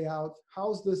interleaving play out?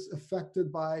 How's this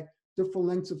affected by different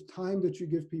lengths of time that you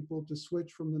give people to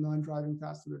switch from the non-driving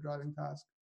task to the driving task?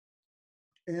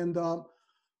 And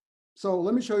so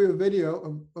let me show you a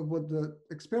video of what the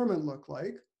experiment looked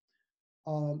like.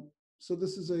 So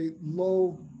this is a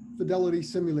low fidelity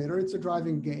simulator. It's a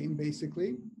driving game,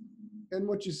 basically. And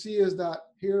what you see is that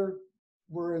here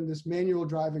we're in this manual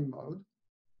driving mode.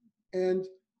 And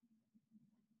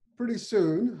pretty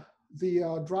soon,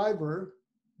 the driver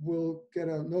will get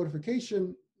a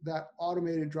notification that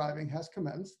automated driving has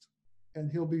commenced,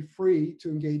 and he'll be free to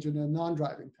engage in a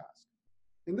non-driving task.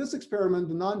 In this experiment,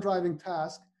 the non-driving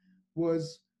task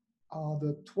was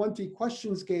the 20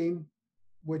 questions game,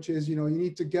 which is, you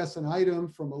need to guess an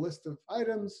item from a list of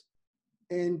items.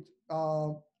 And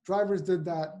drivers did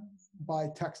that by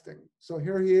texting. So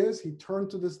here he is, he turned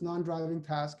to this non-driving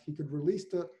task. He could release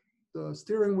the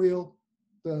steering wheel.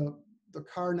 The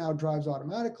car now drives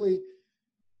automatically,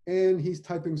 and he's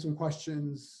typing some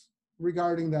questions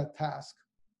regarding that task.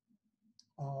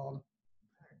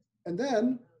 And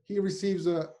then he receives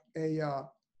a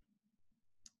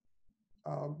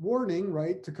warning,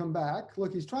 right, to come back.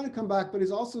 Look, he's trying to come back, but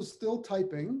he's also still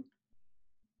typing.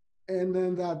 And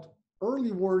then that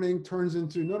early warning turns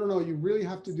into, no, you really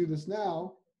have to do this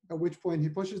now, at which point he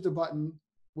pushes the button,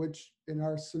 which in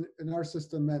our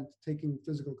system meant taking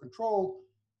physical control,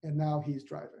 and now he's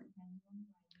driving.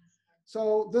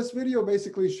 So this video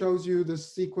basically shows you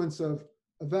this sequence of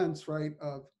events, right,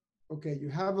 of, okay, you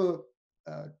have a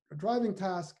driving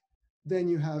task, then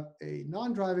you have a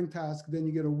non-driving task, then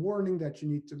you get a warning that you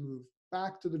need to move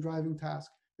back to the driving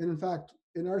task. And in fact,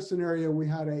 in our scenario, we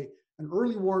had an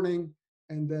early warning,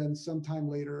 and then sometime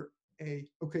later,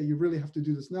 okay, you really have to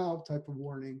do this now type of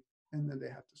warning, and then they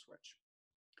have to switch.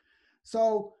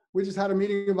 So we just had a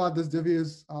meeting about this. Divya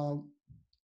is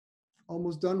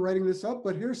almost done writing this up,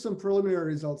 but here's some preliminary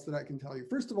results that I can tell you.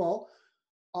 First of all,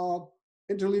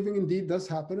 interleaving indeed does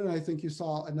happen, and I think you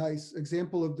saw a nice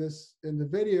example of this in the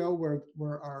video where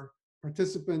our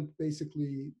participant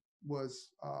basically was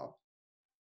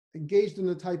engaged in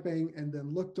the typing and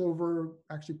then looked over,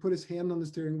 actually put his hand on the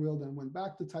steering wheel, then went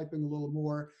back to typing a little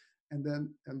more, and then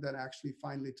actually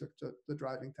finally took to the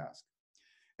driving task.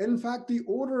 And in fact, the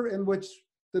order in which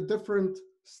the different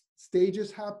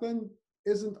stages happen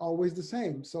isn't always the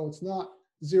same. So it's not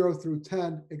 0 through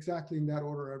 10 exactly in that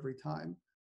order every time.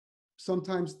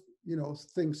 Sometimes,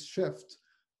 things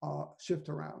shift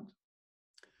around.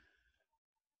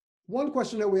 One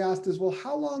question that we asked is, well,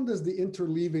 how long does the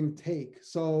interleaving take?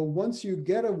 So once you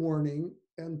get a warning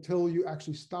until you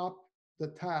actually stop the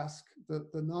task, the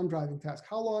non-driving task,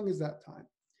 how long is that time?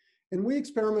 And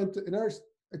in our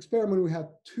experiment, we had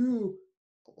two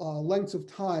lengths of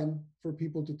time for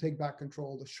people to take back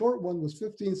control. The short one was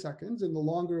 15 seconds and the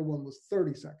longer one was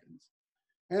 30 seconds.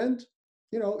 And,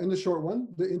 in the short one,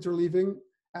 the interleaving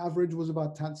average was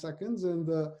about 10 seconds, and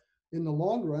in the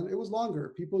long run, it was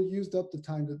longer. People used up the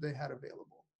time that they had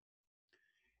available.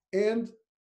 And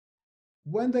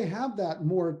when they have that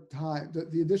more time,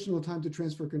 the additional time to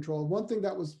transfer control, one thing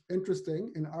that was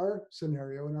interesting in our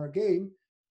scenario, in our game,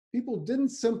 people didn't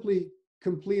simply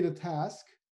complete a task,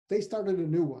 they started a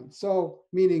new one. So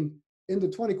meaning in the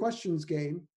 20 questions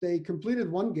game, they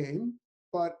completed one game,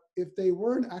 but if they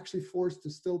weren't actually forced to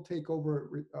still take over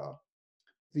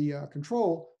the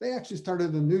control, they actually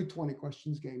started a new 20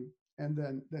 questions game and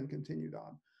then continued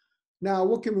on. Now,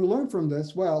 what can we learn from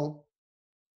this? Well,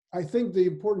 I think the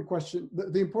important question,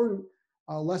 the important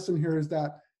lesson here is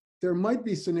that there might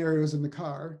be scenarios in the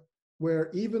car where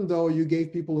even though you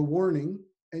gave people a warning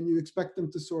and you expect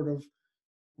them to sort of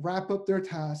wrap up their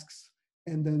tasks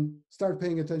and then start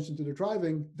paying attention to their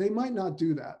driving, they might not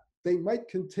do that. They might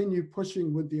continue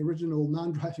pushing with the original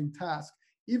non-driving task,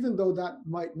 even though that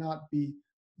might not be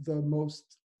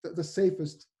the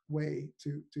safest way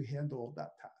to handle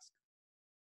that task.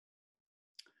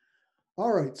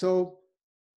 All right, so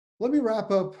let me wrap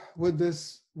up with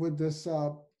this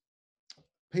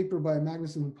paper by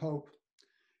Magnuson and Pope,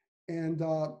 and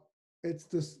it's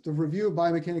the review of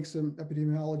biomechanics and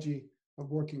epidemiology of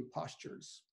working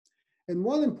postures. And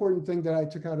one important thing that I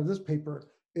took out of this paper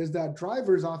is that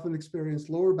drivers often experience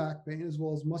lower back pain as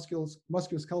well as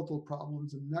musculoskeletal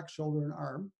problems in neck, shoulder, and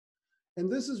arm.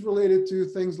 And this is related to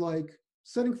things like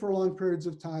sitting for long periods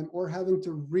of time or having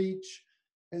to reach,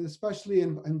 and especially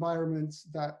in environments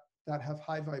that have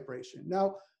high vibration.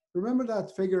 Now, remember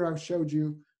that figure I showed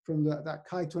you from that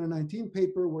CHI 2019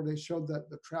 paper where they showed that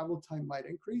the travel time might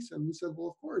increase? And we said, well,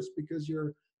 of course, because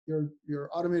your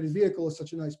automated vehicle is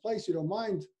such a nice place, you don't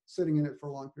mind sitting in it for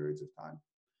long periods of time.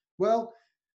 Well,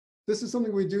 this is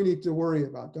something we do need to worry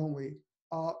about, don't we?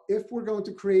 If we're going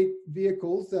to create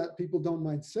vehicles that people don't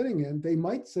mind sitting in, they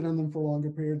might sit in them for longer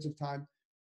periods of time.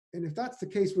 And if that's the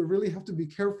case, we really have to be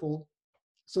careful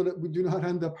so that we do not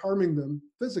end up harming them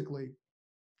physically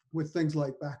with things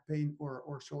like back pain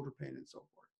or shoulder pain and so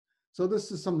forth. So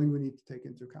this is something we need to take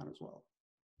into account as well.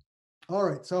 All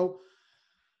right, so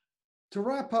to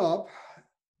wrap up,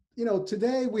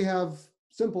 today we have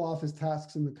simple office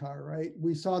tasks in the car, right?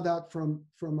 We saw that from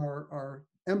our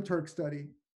MTurk study.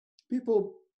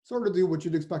 People sort of do what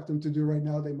you'd expect them to do right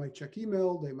now. They might check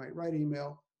email, they might write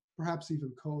email, perhaps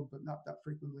even code, but not that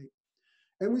frequently.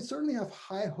 And we certainly have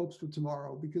high hopes for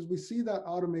tomorrow because we see that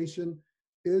automation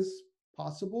is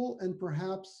possible, and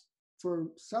perhaps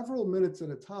for several minutes at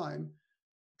a time,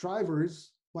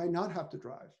 drivers might not have to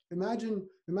drive. Imagine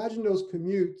those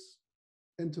commutes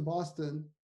into Boston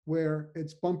where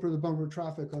it's bumper to bumper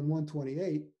traffic on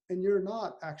 128 and you're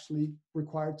not actually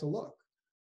required to look.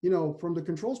 From the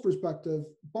controls perspective,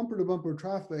 bumper to bumper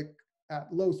traffic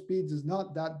at low speeds is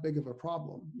not that big of a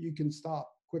problem. You can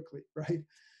stop quickly, right?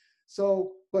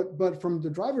 So, but from the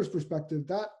driver's perspective,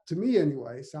 that to me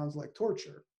anyway sounds like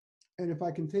torture. And if I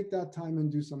can take that time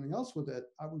and do something else with it,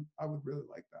 I would really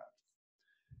like that.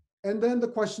 And then the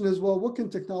question is, well, what can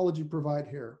technology provide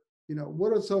here?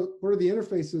 What are the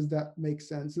interfaces that make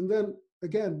sense? And then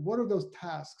again, what are those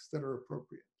tasks that are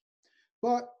appropriate?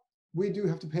 But we do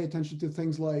have to pay attention to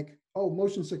things like,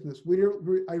 motion sickness.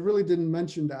 I really didn't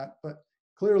mention that, but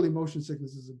clearly motion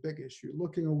sickness is a big issue.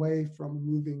 Looking away from a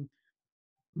moving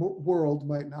world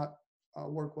might not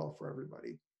work well for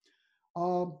everybody.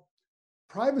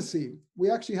 Privacy, we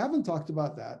actually haven't talked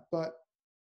about that, but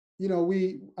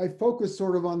I focus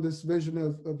sort of on this vision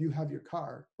of you have your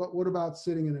car, but what about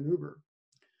sitting in an Uber?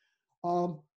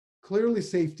 Clearly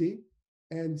safety,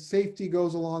 and safety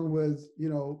goes along with,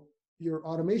 your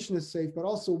automation is safe, but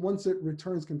also once it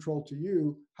returns control to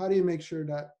you, how do you make sure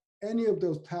that any of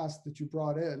those tasks that you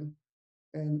brought in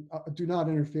and do not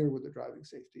interfere with the driving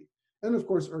safety? And of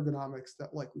course, ergonomics,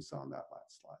 that like we saw on that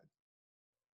last slide.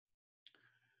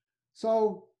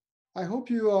 So I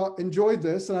hope you enjoyed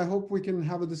this, and I hope we can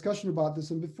have a discussion about this.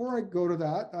 And before I go to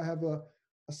that, I have a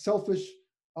selfish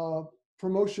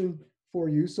promotion for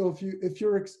you. So if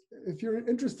you're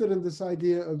interested in this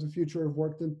idea of the future of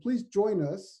work, then please join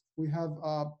us. We have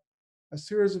a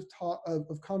series of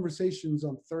conversations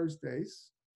on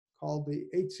Thursdays called the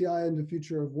HCI and the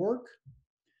Future of Work.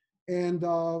 And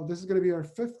this is going to be our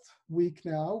 5th week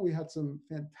now. We had some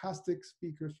fantastic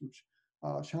speakers from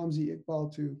Shamsi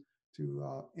Iqbal to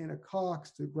Anna Cox,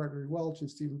 to Gregory Welch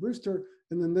and Stephen Brewster.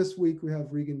 And then this week we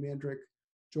have Regan Mandrick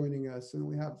joining us, and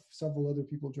we have several other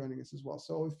people joining us as well.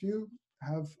 So if you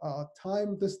have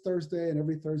time this Thursday and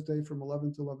every Thursday from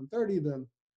 11 to 11:30, then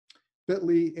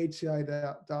bit.ly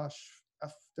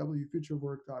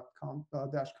HCI-FWFutureWork.com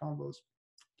 -combos,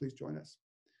 please join us.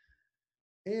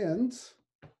 And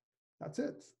that's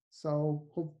it. So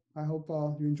I hope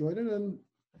you enjoyed it, and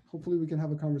hopefully we can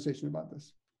have a conversation about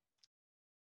this.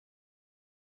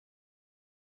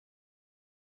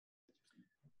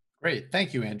 Great.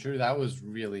 Thank you, Andrew. That was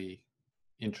really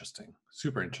interesting,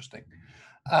 super interesting.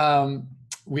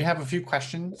 We have a few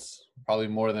questions, probably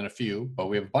more than a few, but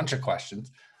we have a bunch of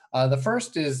questions. The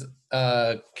first is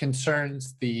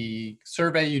concerns the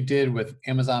survey you did with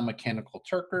Amazon Mechanical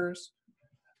Turkers.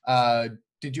 How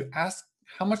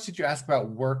much did you ask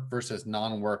about work versus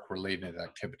non-work related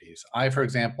activities? For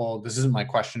example, this isn't my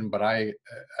question, but I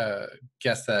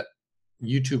guess that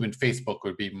YouTube and Facebook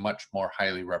would be much more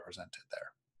highly represented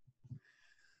there.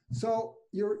 So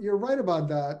you're right about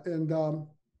that, and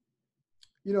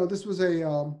this was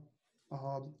a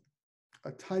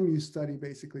time use study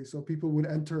basically. So people would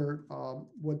enter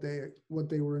what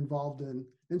they were involved in,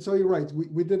 and so you're right.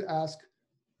 We did ask,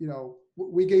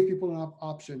 we gave people an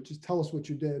option. Just tell us what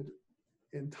you did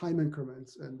in time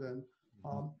increments, and then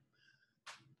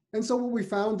and so what we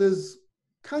found is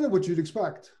kind of what you'd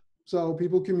expect. So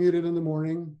people commuted in the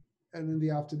morning and in the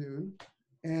afternoon,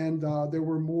 and there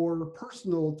were more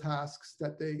personal tasks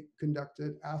that they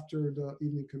conducted after the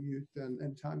evening commute than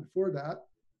any time before that.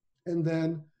 And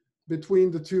then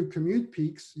between the two commute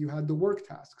peaks, you had the work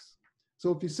tasks. So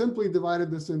if you simply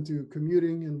divided this into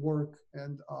commuting and work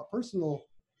and personal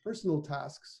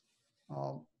tasks,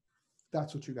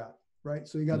 that's what you got, right?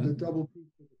 So you got the double peak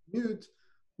for the commute,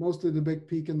 mostly the big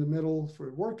peak in the middle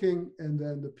for working, and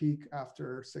then the peak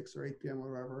after 6 or 8 p.m.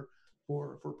 or whatever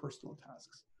for personal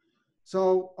tasks.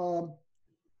 So,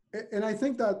 and I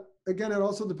think that, again, it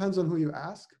also depends on who you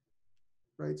ask,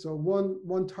 right? So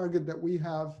one target that we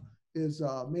have is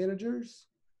managers.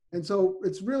 And so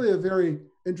it's really a very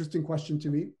interesting question to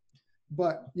me,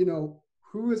 but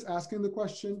who is asking the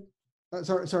question?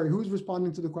 Sorry, who's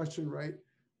responding to the question, right?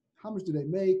 How much do they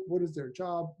make? What is their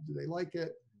job? Do they like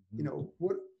it?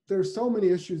 There's so many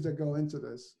issues that go into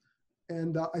this.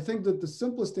 And I think that the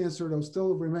simplest answer though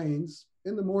still remains,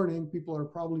 in the morning, people are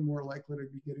probably more likely to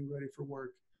be getting ready for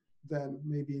work than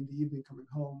maybe in the evening coming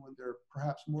home, when they're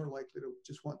perhaps more likely to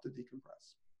just want to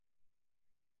decompress.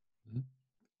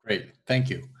 Great, thank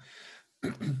you.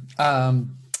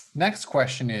 Next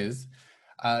question is,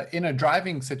 in a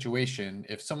driving situation,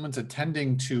 if someone's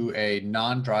attending to a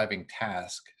non-driving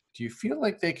task, do you feel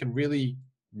like they can really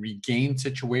regain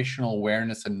situational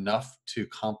awareness enough to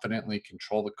confidently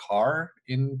control the car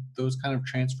in those kind of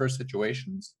transfer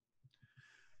situations?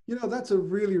 That's a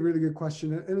really, really good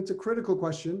question. And it's a critical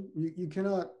question. You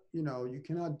cannot, you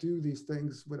cannot do these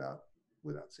things without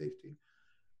safety.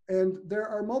 And there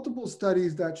are multiple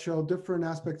studies that show different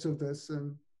aspects of this.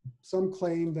 And some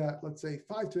claim that, let's say,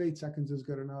 5 to 8 seconds is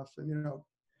good enough.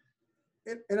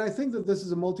 And I think that this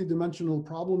is a multidimensional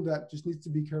problem that just needs to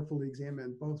be carefully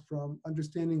examined, both from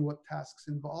understanding what tasks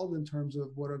involved in terms of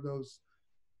what are those,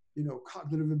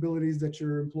 cognitive abilities that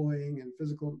you're employing, and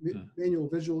physical, manual,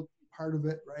 visual part of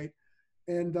it, right?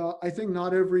 And I think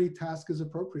not every task is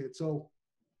appropriate. So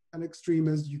an extreme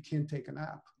is you can't take a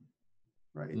nap,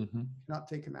 right? Not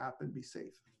take a nap and be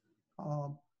safe.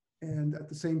 And at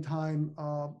the same time,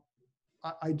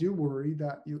 I do worry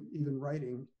that even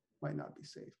writing might not be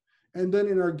safe. And then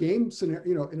in our game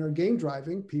scenario, in our game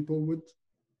driving, people would,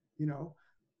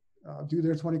 do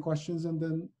their 20 questions and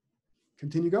then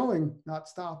continue going, not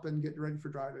stop and get ready for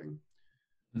driving.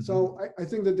 So I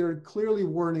think that there are clearly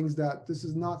warnings that this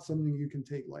is not something you can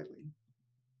take lightly.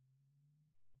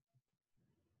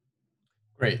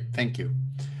 Great, thank you.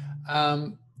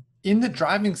 In the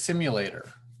driving simulator,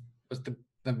 was the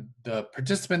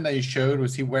participant that you showed,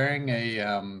 was he wearing a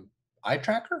eye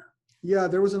tracker? Yeah,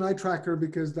 there was an eye tracker,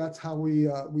 because that's how we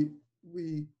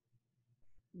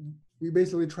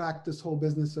basically tracked this whole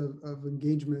business of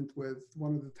engagement with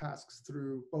one of the tasks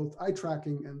through both eye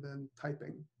tracking and then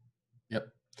typing. Yep.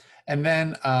 And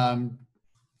then, I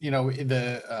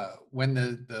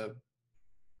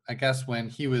guess when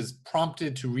he was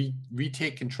prompted to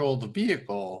retake control of the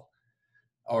vehicle,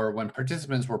 or when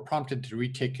participants were prompted to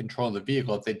retake control of the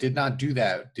vehicle, if they did not do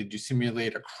that, did you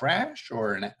simulate a crash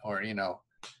or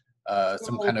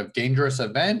some kind of dangerous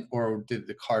event, or did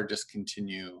the car just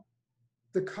continue?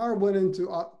 The car went into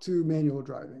manual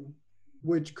driving,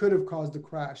 which could have caused the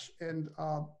crash. And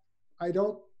I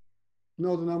don't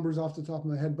know the numbers off the top of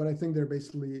my head, but I think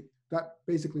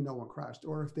basically no one crashed,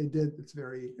 or if they did, it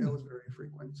was very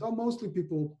frequent. So mostly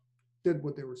people did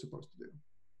what they were supposed to do.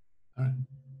 All right,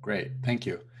 great, thank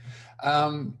you.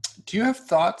 Do you have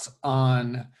thoughts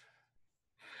on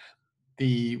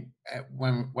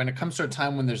when it comes to a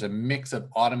time when there's a mix of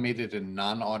automated and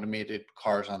non-automated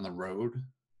cars on the road,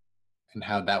 and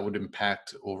how that would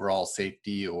impact overall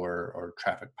safety or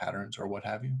traffic patterns or what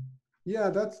have you? Yeah,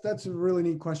 that's a really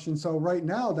neat question. So right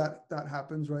now that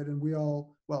happens, right? And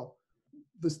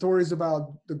the stories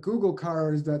about the Google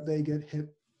cars that they get hit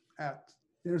at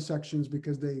intersections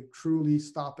because they truly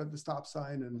stop at the stop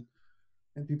sign,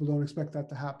 and people don't expect that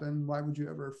to happen. Why would you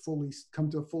ever fully come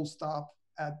to a full stop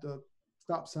at the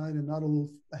stop sign and not a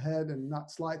little ahead and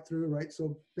not slide through, right?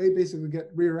 So they basically get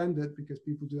rear-ended because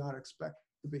people do not expect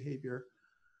the behavior.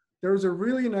 There was a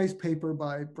really nice paper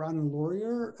by Brown and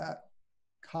Laurier at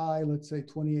CHI, let's say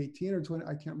 2018 or 20,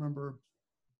 I can't remember.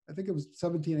 I think it was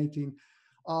 17, 18.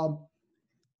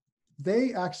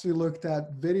 they actually looked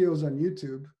at videos on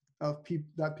YouTube of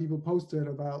that people posted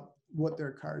about what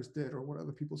their cars did or what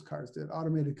other people's cars did,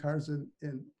 automated cars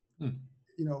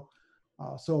you know,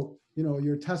 so, you know,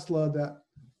 your Tesla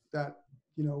that,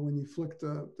 you know, when you flick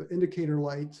the indicator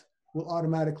light will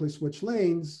automatically switch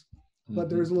lanes, but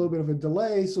there's a little bit of a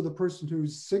delay. So the person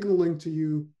who's signaling to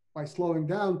you by slowing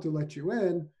down to let you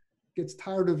in gets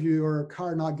tired of your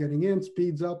car not getting in,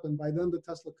 speeds up, and by then the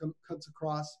Tesla cuts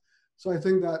across. So I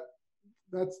think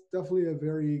that's definitely a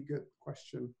very good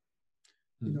question.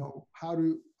 You know, how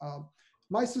do,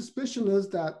 my suspicion is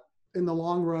that in the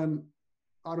long run,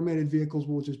 automated vehicles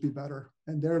will just be better.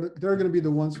 And they're going to be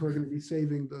the ones who are going to be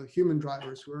saving the human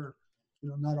drivers who are, you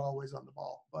know, not always on the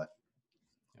ball. But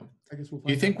I guess we'll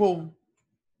find out.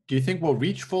 Do you think we'll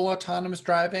reach full autonomous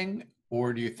driving,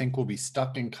 or do you think we'll be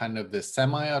stuck in kind of the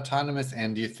semi-autonomous?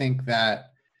 And do you think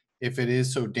that if it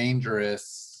is so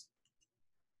dangerous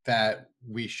that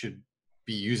we should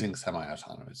be using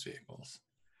semi-autonomous vehicles?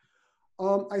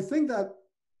 I think that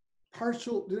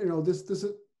you know, this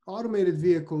automated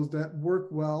vehicles that work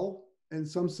well in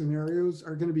some scenarios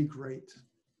are going to be great.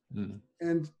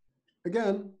 And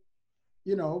again,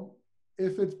 you know,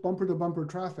 if it's bumper to bumper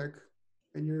traffic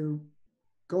and you're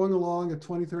going along at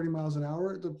 20, 30 miles an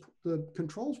hour, the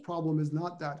controls problem is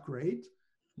not that great.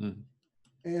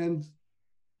 And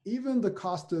even the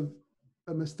cost of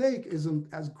a mistake isn't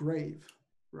as grave,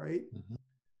 right?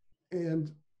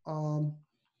 And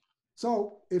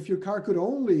so if your car could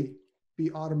only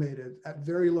be automated at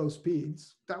very low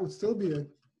speeds, that would still be a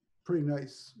pretty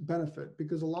nice benefit,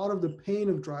 because a lot of the pain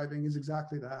of driving is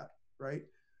exactly that, right?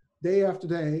 Day after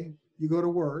day, you go to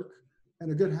work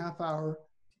and a good half hour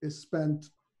is spent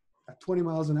at 20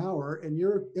 miles an hour and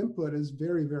your input is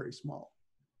very, very small.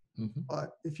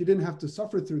 But if you didn't have to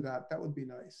suffer through that, that would be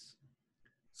nice.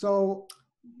 So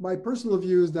my personal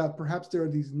view is that perhaps there are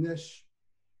these niche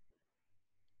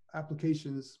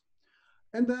applications.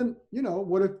 And then, you know,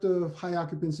 what if the high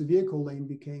occupancy vehicle lane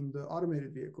became the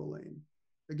automated vehicle lane?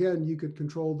 Again, you could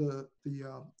control the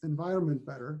environment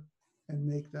better and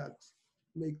make that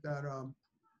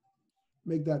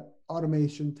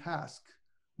automation task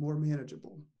more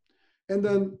manageable. And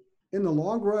then in the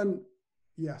long run,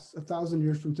 yes, 1,000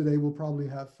 years from today, we'll probably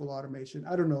have full automation.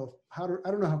 I don't know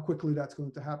how quickly that's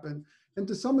going to happen. And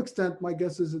to some extent, my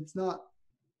guess is it's not,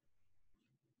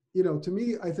 you know, to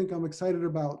me, I think I'm excited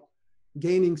about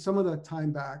gaining some of that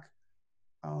time back.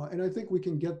 And I think we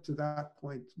can get to that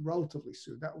point relatively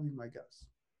soon. That would be my guess.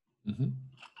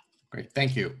 Great,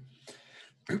 thank you.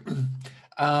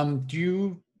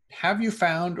 Have you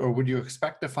found, or would you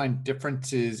expect to find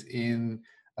differences in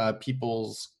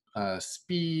people's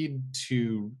speed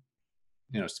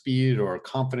or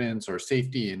confidence or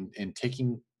safety in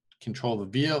taking control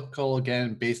of the vehicle,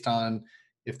 again, based on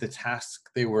if the task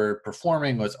they were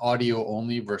performing was audio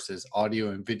only versus audio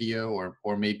and video,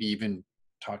 or maybe even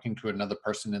talking to another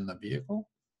person in the vehicle?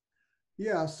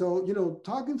 Yeah, so, you know,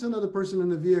 talking to another person in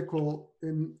the vehicle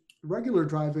in regular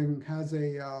driving has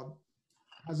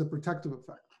a protective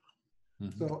effect.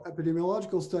 So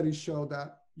epidemiological studies show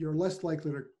that you're less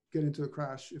likely to get into a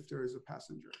crash if there is a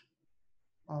passenger.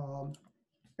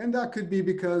 And that could be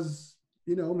because,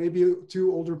 you know, maybe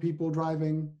two older people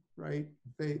driving, right?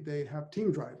 They have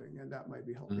team driving, and that might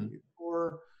be helping you.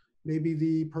 Or maybe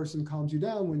the person calms you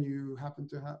down when you happen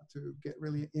to have to get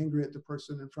really angry at the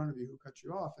person in front of you who cut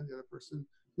you off, and the other person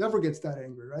never gets that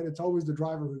angry, right? It's always the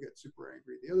driver who gets super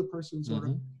angry. The other person sort of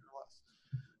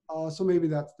less. So maybe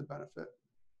that's the benefit.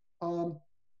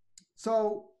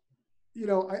 So, you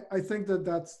know, I think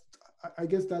I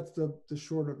guess that's the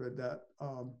short of it, that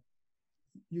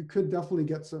you could definitely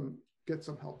get some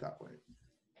help that way.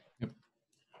 Yep.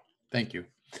 Thank you.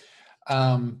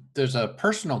 There's a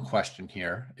personal question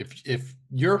here. If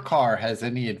your car has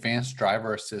any advanced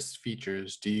driver assist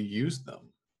features, do you use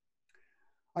them?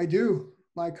 I do.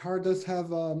 My car does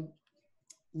have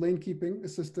lane keeping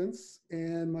assistance,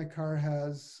 and my car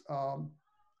has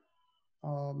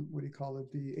what do you call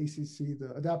it? The ACC,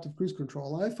 the adaptive cruise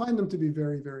control. And I find them to be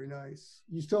very, very nice.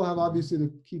 You still have obviously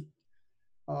to keep,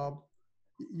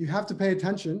 you have to pay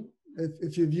attention.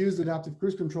 If you've used adaptive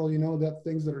cruise control, you know that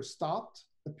things that are stopped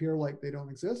appear like they don't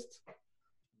exist,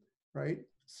 right?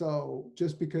 So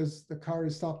just because the car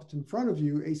is stopped in front of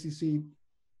you, ACC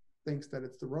thinks that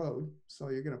it's the road. So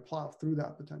you're going to plow through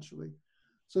that potentially.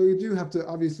 So you do have to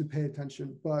obviously pay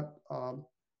attention, but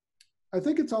I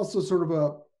think it's also sort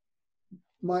of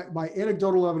my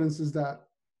anecdotal evidence is that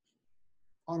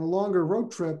on a longer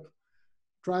road trip,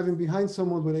 driving behind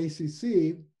someone with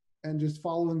ACC and just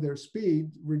following their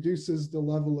speed reduces the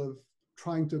level of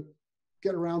trying to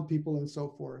get around people and so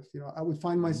forth. You know, I would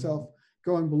find myself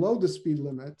going below the speed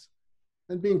limit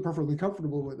and being perfectly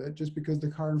comfortable with it just because the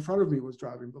car in front of me was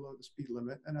driving below the speed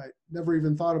limit and I never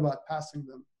even thought about passing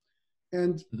them.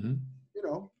 And, you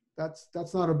know,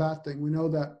 that's not a bad thing. We know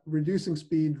that reducing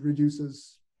speed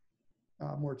reduces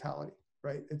mortality,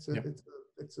 right? It's a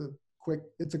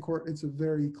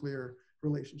very clear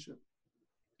relationship.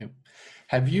 Yep.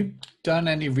 Have you done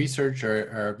any research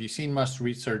or have you seen much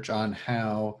research on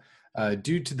how,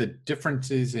 due to the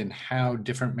differences in how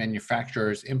different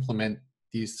manufacturers implement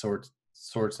these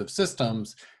sorts of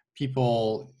systems,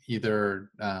 people either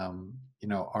you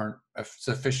know, aren't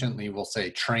sufficiently, we'll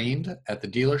say, trained at the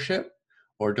dealership,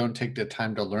 or don't take the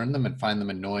time to learn them and find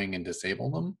them annoying and disable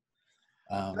them?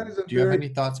 Do you have any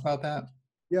thoughts about that?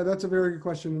 Yeah, that's a very good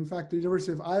question. In fact, the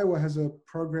University of Iowa has a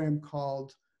program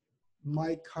called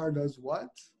My Car Does What.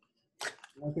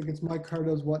 I think it's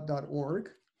mycardoeswhat.org.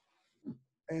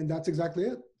 And that's exactly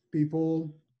it.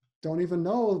 People don't even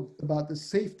know about the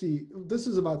safety. This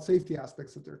is about safety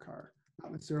aspects of their car,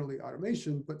 not necessarily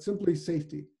automation, but simply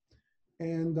safety.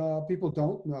 And people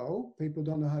don't know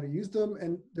how to use them,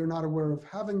 and they're not aware of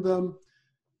having them.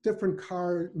 Different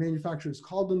car manufacturers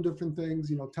call them different things.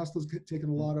 You know, Tesla's taken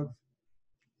a lot of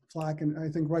flack, and I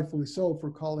think rightfully so, for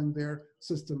calling their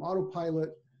system autopilot.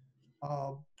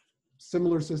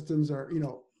 Similar systems are, you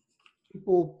know,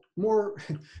 people more,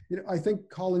 you know, I think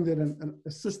calling it an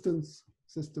assistance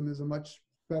system is a much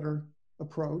better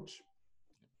approach.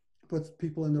 Puts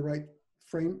people in the right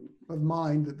frame of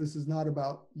mind that this is not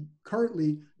about,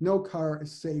 currently, no car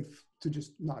is safe to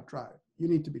just not drive. You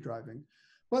need to be driving.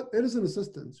 But it is an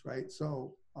assistance, right?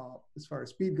 So as far as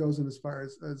speed goes and as far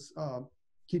as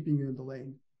keeping you in the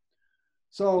lane.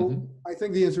 So I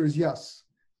think the answer is yes.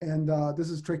 And this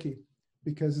is tricky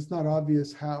because it's not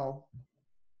obvious how,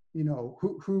 you know,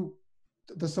 who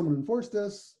does someone enforce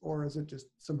this, or is it just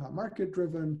somehow market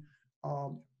driven?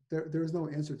 There's no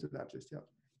answer to that just yet.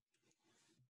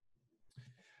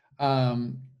 All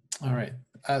right.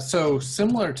 So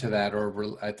similar to that,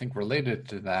 or I think related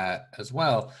to that as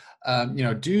well, you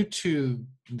know, due to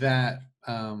that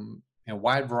you know,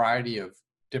 wide variety of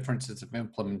differences of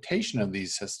implementation of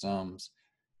these systems,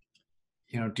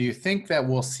 you know, do you think that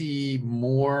we'll see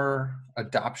more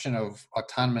adoption of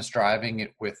autonomous driving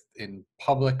in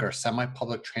public or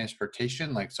semi-public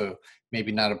transportation? Like, so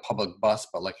maybe not a public bus,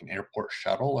 but like an airport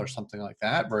shuttle or something like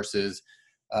that, versus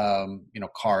you know,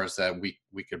 cars that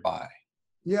we could buy?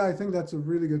 Yeah, I think that's a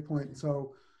really good point.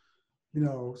 So, you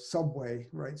know, subway,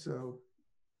 right? So,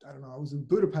 I don't know, I was in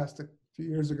Budapest a few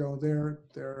years ago. Their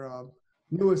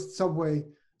newest subway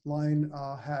line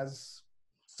has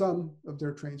some of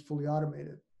their trains fully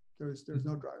automated. There's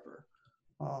no driver.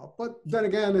 But then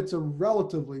again, it's a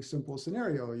relatively simple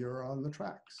scenario. You're on the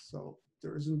tracks. So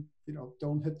there isn't, you know,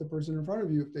 don't hit the person in front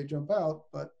of you if they jump out.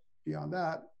 But beyond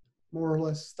that, more or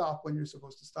less stop when you're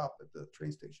supposed to stop at the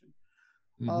train station.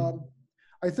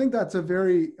 I think that's a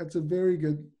very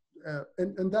good,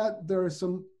 and that there are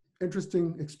some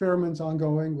interesting experiments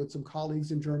ongoing with some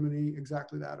colleagues in Germany,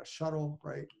 exactly that, a shuttle,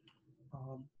 right?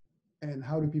 And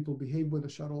how do people behave with a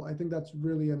shuttle? I think that's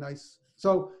really a nice,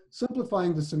 so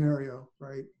simplifying the scenario,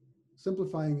 right?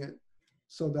 Simplifying it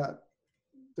so that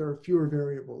there are fewer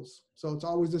variables. So it's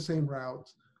always the same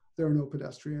route. There are no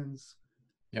pedestrians.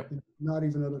 Yep. Not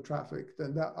even other traffic.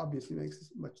 Then that obviously makes it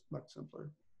much simpler.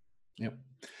 Yep.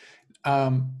 I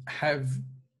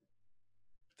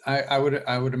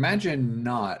would imagine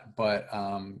not, but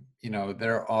you know,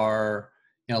 there are,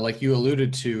 you know, like you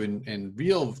alluded to in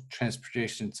real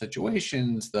transportation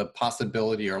situations, the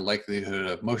possibility or likelihood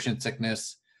of motion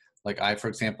sickness. Like for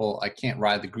example, I can't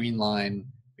ride the green line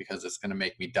because it's going to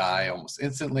make me die almost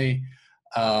instantly.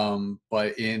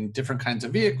 But in different kinds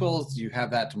of vehicles, you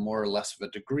have that to more or less of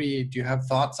a degree. Do you have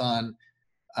thoughts on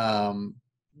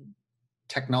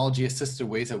technology assisted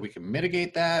ways that we can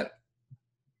mitigate that?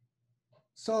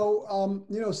 So,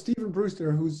 you know, Stephen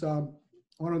Brewster, who's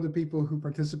one of the people who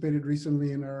participated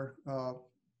recently in our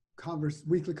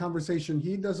weekly conversation,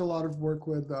 he does a lot of work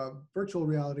with virtual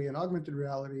reality and augmented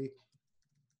reality,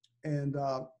 and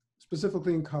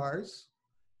specifically in cars.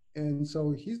 And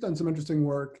so he's done some interesting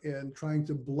work in trying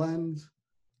to blend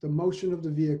the motion of the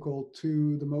vehicle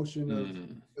to the motion of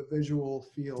the visual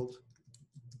field.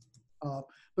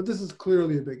 But this is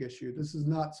clearly a big issue. This is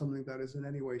not something that is in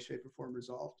any way, shape, or form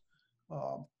resolved.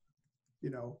 You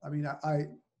know, I mean,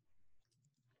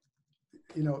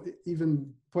 you know,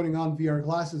 even putting on VR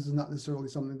glasses is not necessarily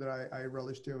something that I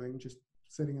relish doing, just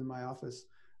sitting in my office.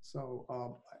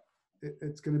 So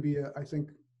it's going to be, I think,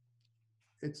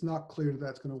 it's not clear that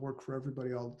that's going to work for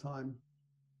everybody all the time.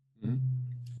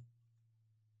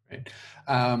 Right.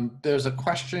 There's a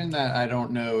question that I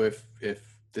don't know if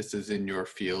this is in your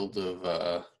field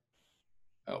of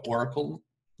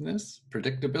oracleness,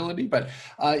 predictability. But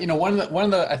you know, one of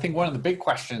the I think one of the big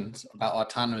questions about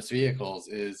autonomous vehicles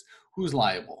is who's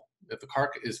liable. If the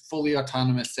car is fully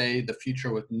autonomous, say the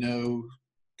future with no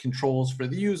controls for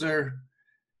the user,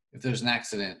 if there's an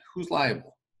accident, who's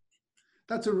liable?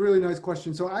 That's a really nice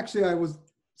question. So actually, I was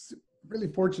really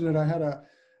fortunate.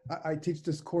 I teach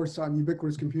this course on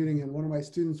ubiquitous computing, and one of my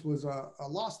students was a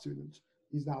law student.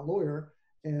 He's now a lawyer,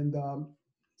 and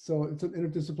so it's an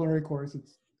interdisciplinary course.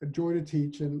 It's a joy to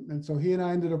teach, and so he and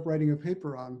I ended up writing a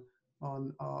paper on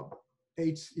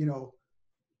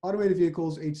automated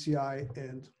vehicles, HCI,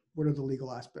 and what are the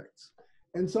legal aspects.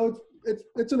 And so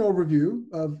it's an overview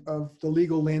of the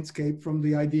legal landscape from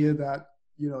the idea that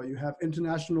you have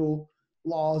international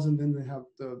laws, and then they have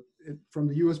from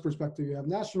the U.S. perspective, you have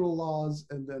national laws,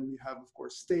 and then you have, of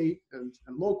course, state and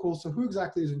local. So who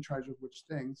exactly is in charge of which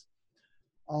things?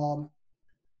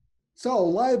 So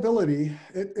liability,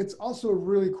 it's also a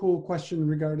really cool question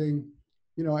regarding,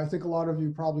 I think a lot of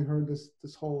you probably heard this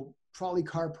whole trolley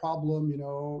car problem.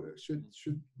 Should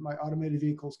my automated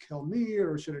vehicles kill me,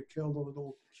 or should it kill the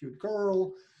little cute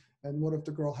girl? And what if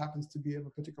the girl happens to be of a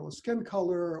particular skin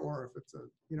color, or if it's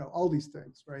all these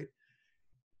things, right?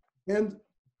 And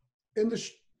in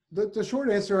the short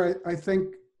answer, I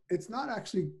think it's not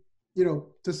actually,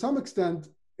 to some extent,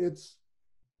 it's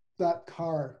that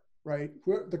car, right?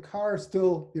 The car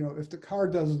still, if the car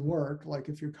doesn't work, like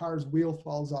if your car's wheel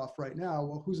falls off right now,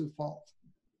 well, who's at fault,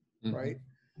 right?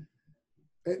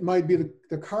 It might be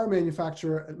the car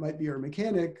manufacturer, it might be your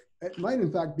mechanic, it might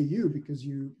in fact be you because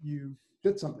you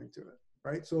did something to it,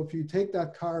 right? So if you take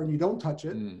that car and you don't touch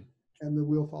it, and the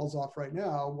wheel falls off right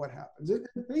now, what happens?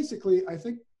 Basically, I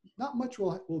think not much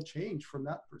will change from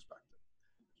that perspective,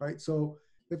 right? So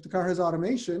if the car has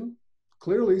automation,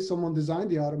 clearly someone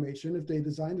designed the automation. If they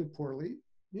designed it poorly,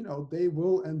 they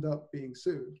will end up being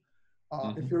sued.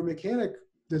 If your mechanic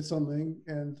did something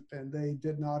and they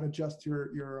did not adjust your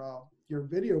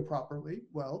video properly,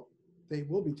 well, they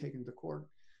will be taken to court.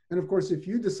 And of course, if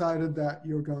you decided that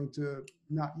you're going to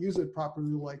not use it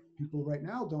properly, like people right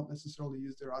now don't necessarily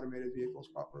use their automated vehicles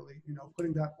properly,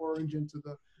 putting that orange into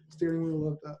the steering wheel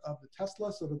of the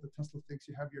Tesla so that the Tesla thinks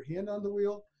you have your hand on the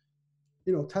wheel,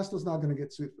 Tesla's not going to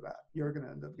get sued for that. You're going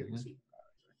to end up getting sued for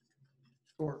that,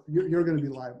 or you're going to be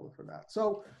liable for that.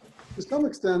 So to some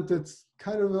extent, it's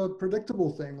kind of a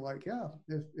predictable thing. Like, yeah,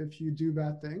 if you do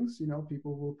bad things,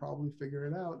 people will probably figure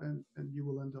it out, and you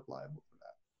will end up liable for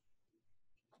that.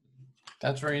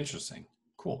 That's very interesting.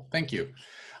 Cool. Thank you.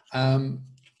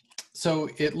 So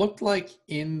it looked like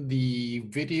in the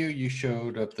video you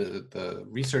showed of the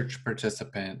research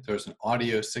participant, there's an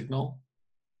audio signal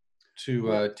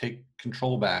to take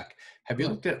control back. Have you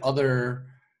looked at other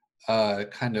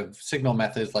kind of signal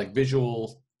methods like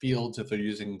visual fields, if they're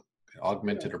using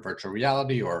augmented or virtual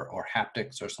reality or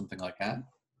haptics or something like that?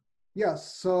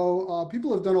 Yes. So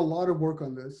people have done a lot of work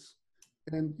on this.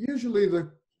 And usually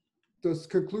the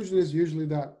conclusion is usually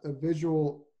that a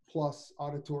visual plus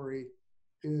auditory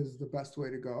is the best way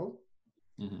to go.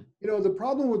 The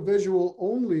problem with visual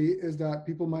only is that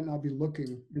people might not be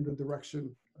looking in the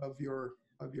direction of your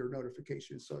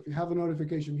notification. So if you have a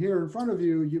notification here in front of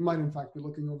you, you might in fact be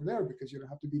looking over there because you don't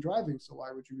have to be driving. So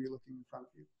why would you be looking in front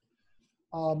of you?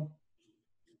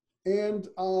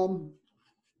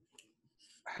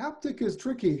 Haptic is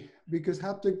tricky because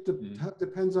haptic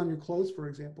depends on your clothes, for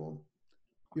example,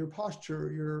 your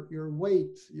posture, your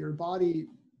weight, your body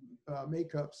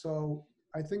makeup. So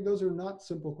I think those are not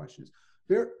simple questions.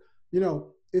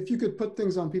 If you could put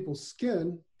things on people's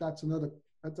skin, that's another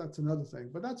thing.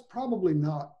 But that's probably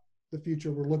not the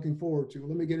future we're looking forward to.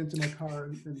 Let me get into my car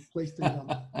and place things on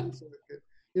my skin, so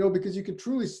because you could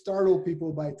truly startle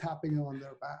people by tapping on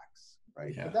their backs,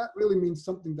 right? Yeah. But that really means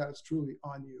something that is truly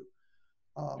on you.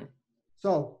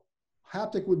 So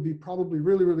haptic would be probably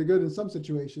really, really good in some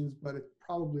situations, but it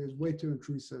probably is way too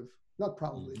intrusive. Not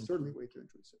probably, certainly way too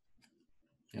intrusive.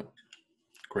 Yep.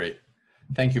 Great.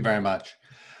 Thank you very much.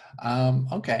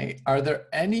 Okay. Are there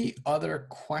any other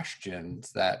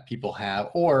questions that people have,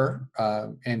 or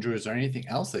Andrew, is there anything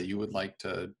else that you would like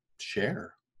to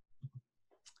share?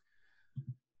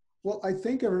 Well, I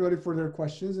thank everybody for their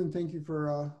questions, and thank you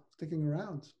for sticking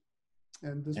around.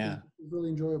 And this was really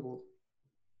enjoyable.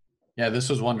 Yeah, this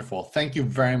was wonderful. Thank you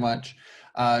very much.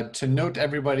 To note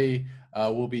everybody,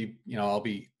 I'll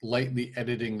be lightly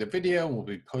editing the video. We'll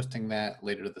be posting that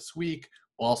later this week.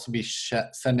 We'll also be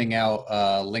sending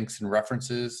out links and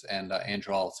references, and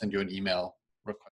Andrew, I'll send you an email request.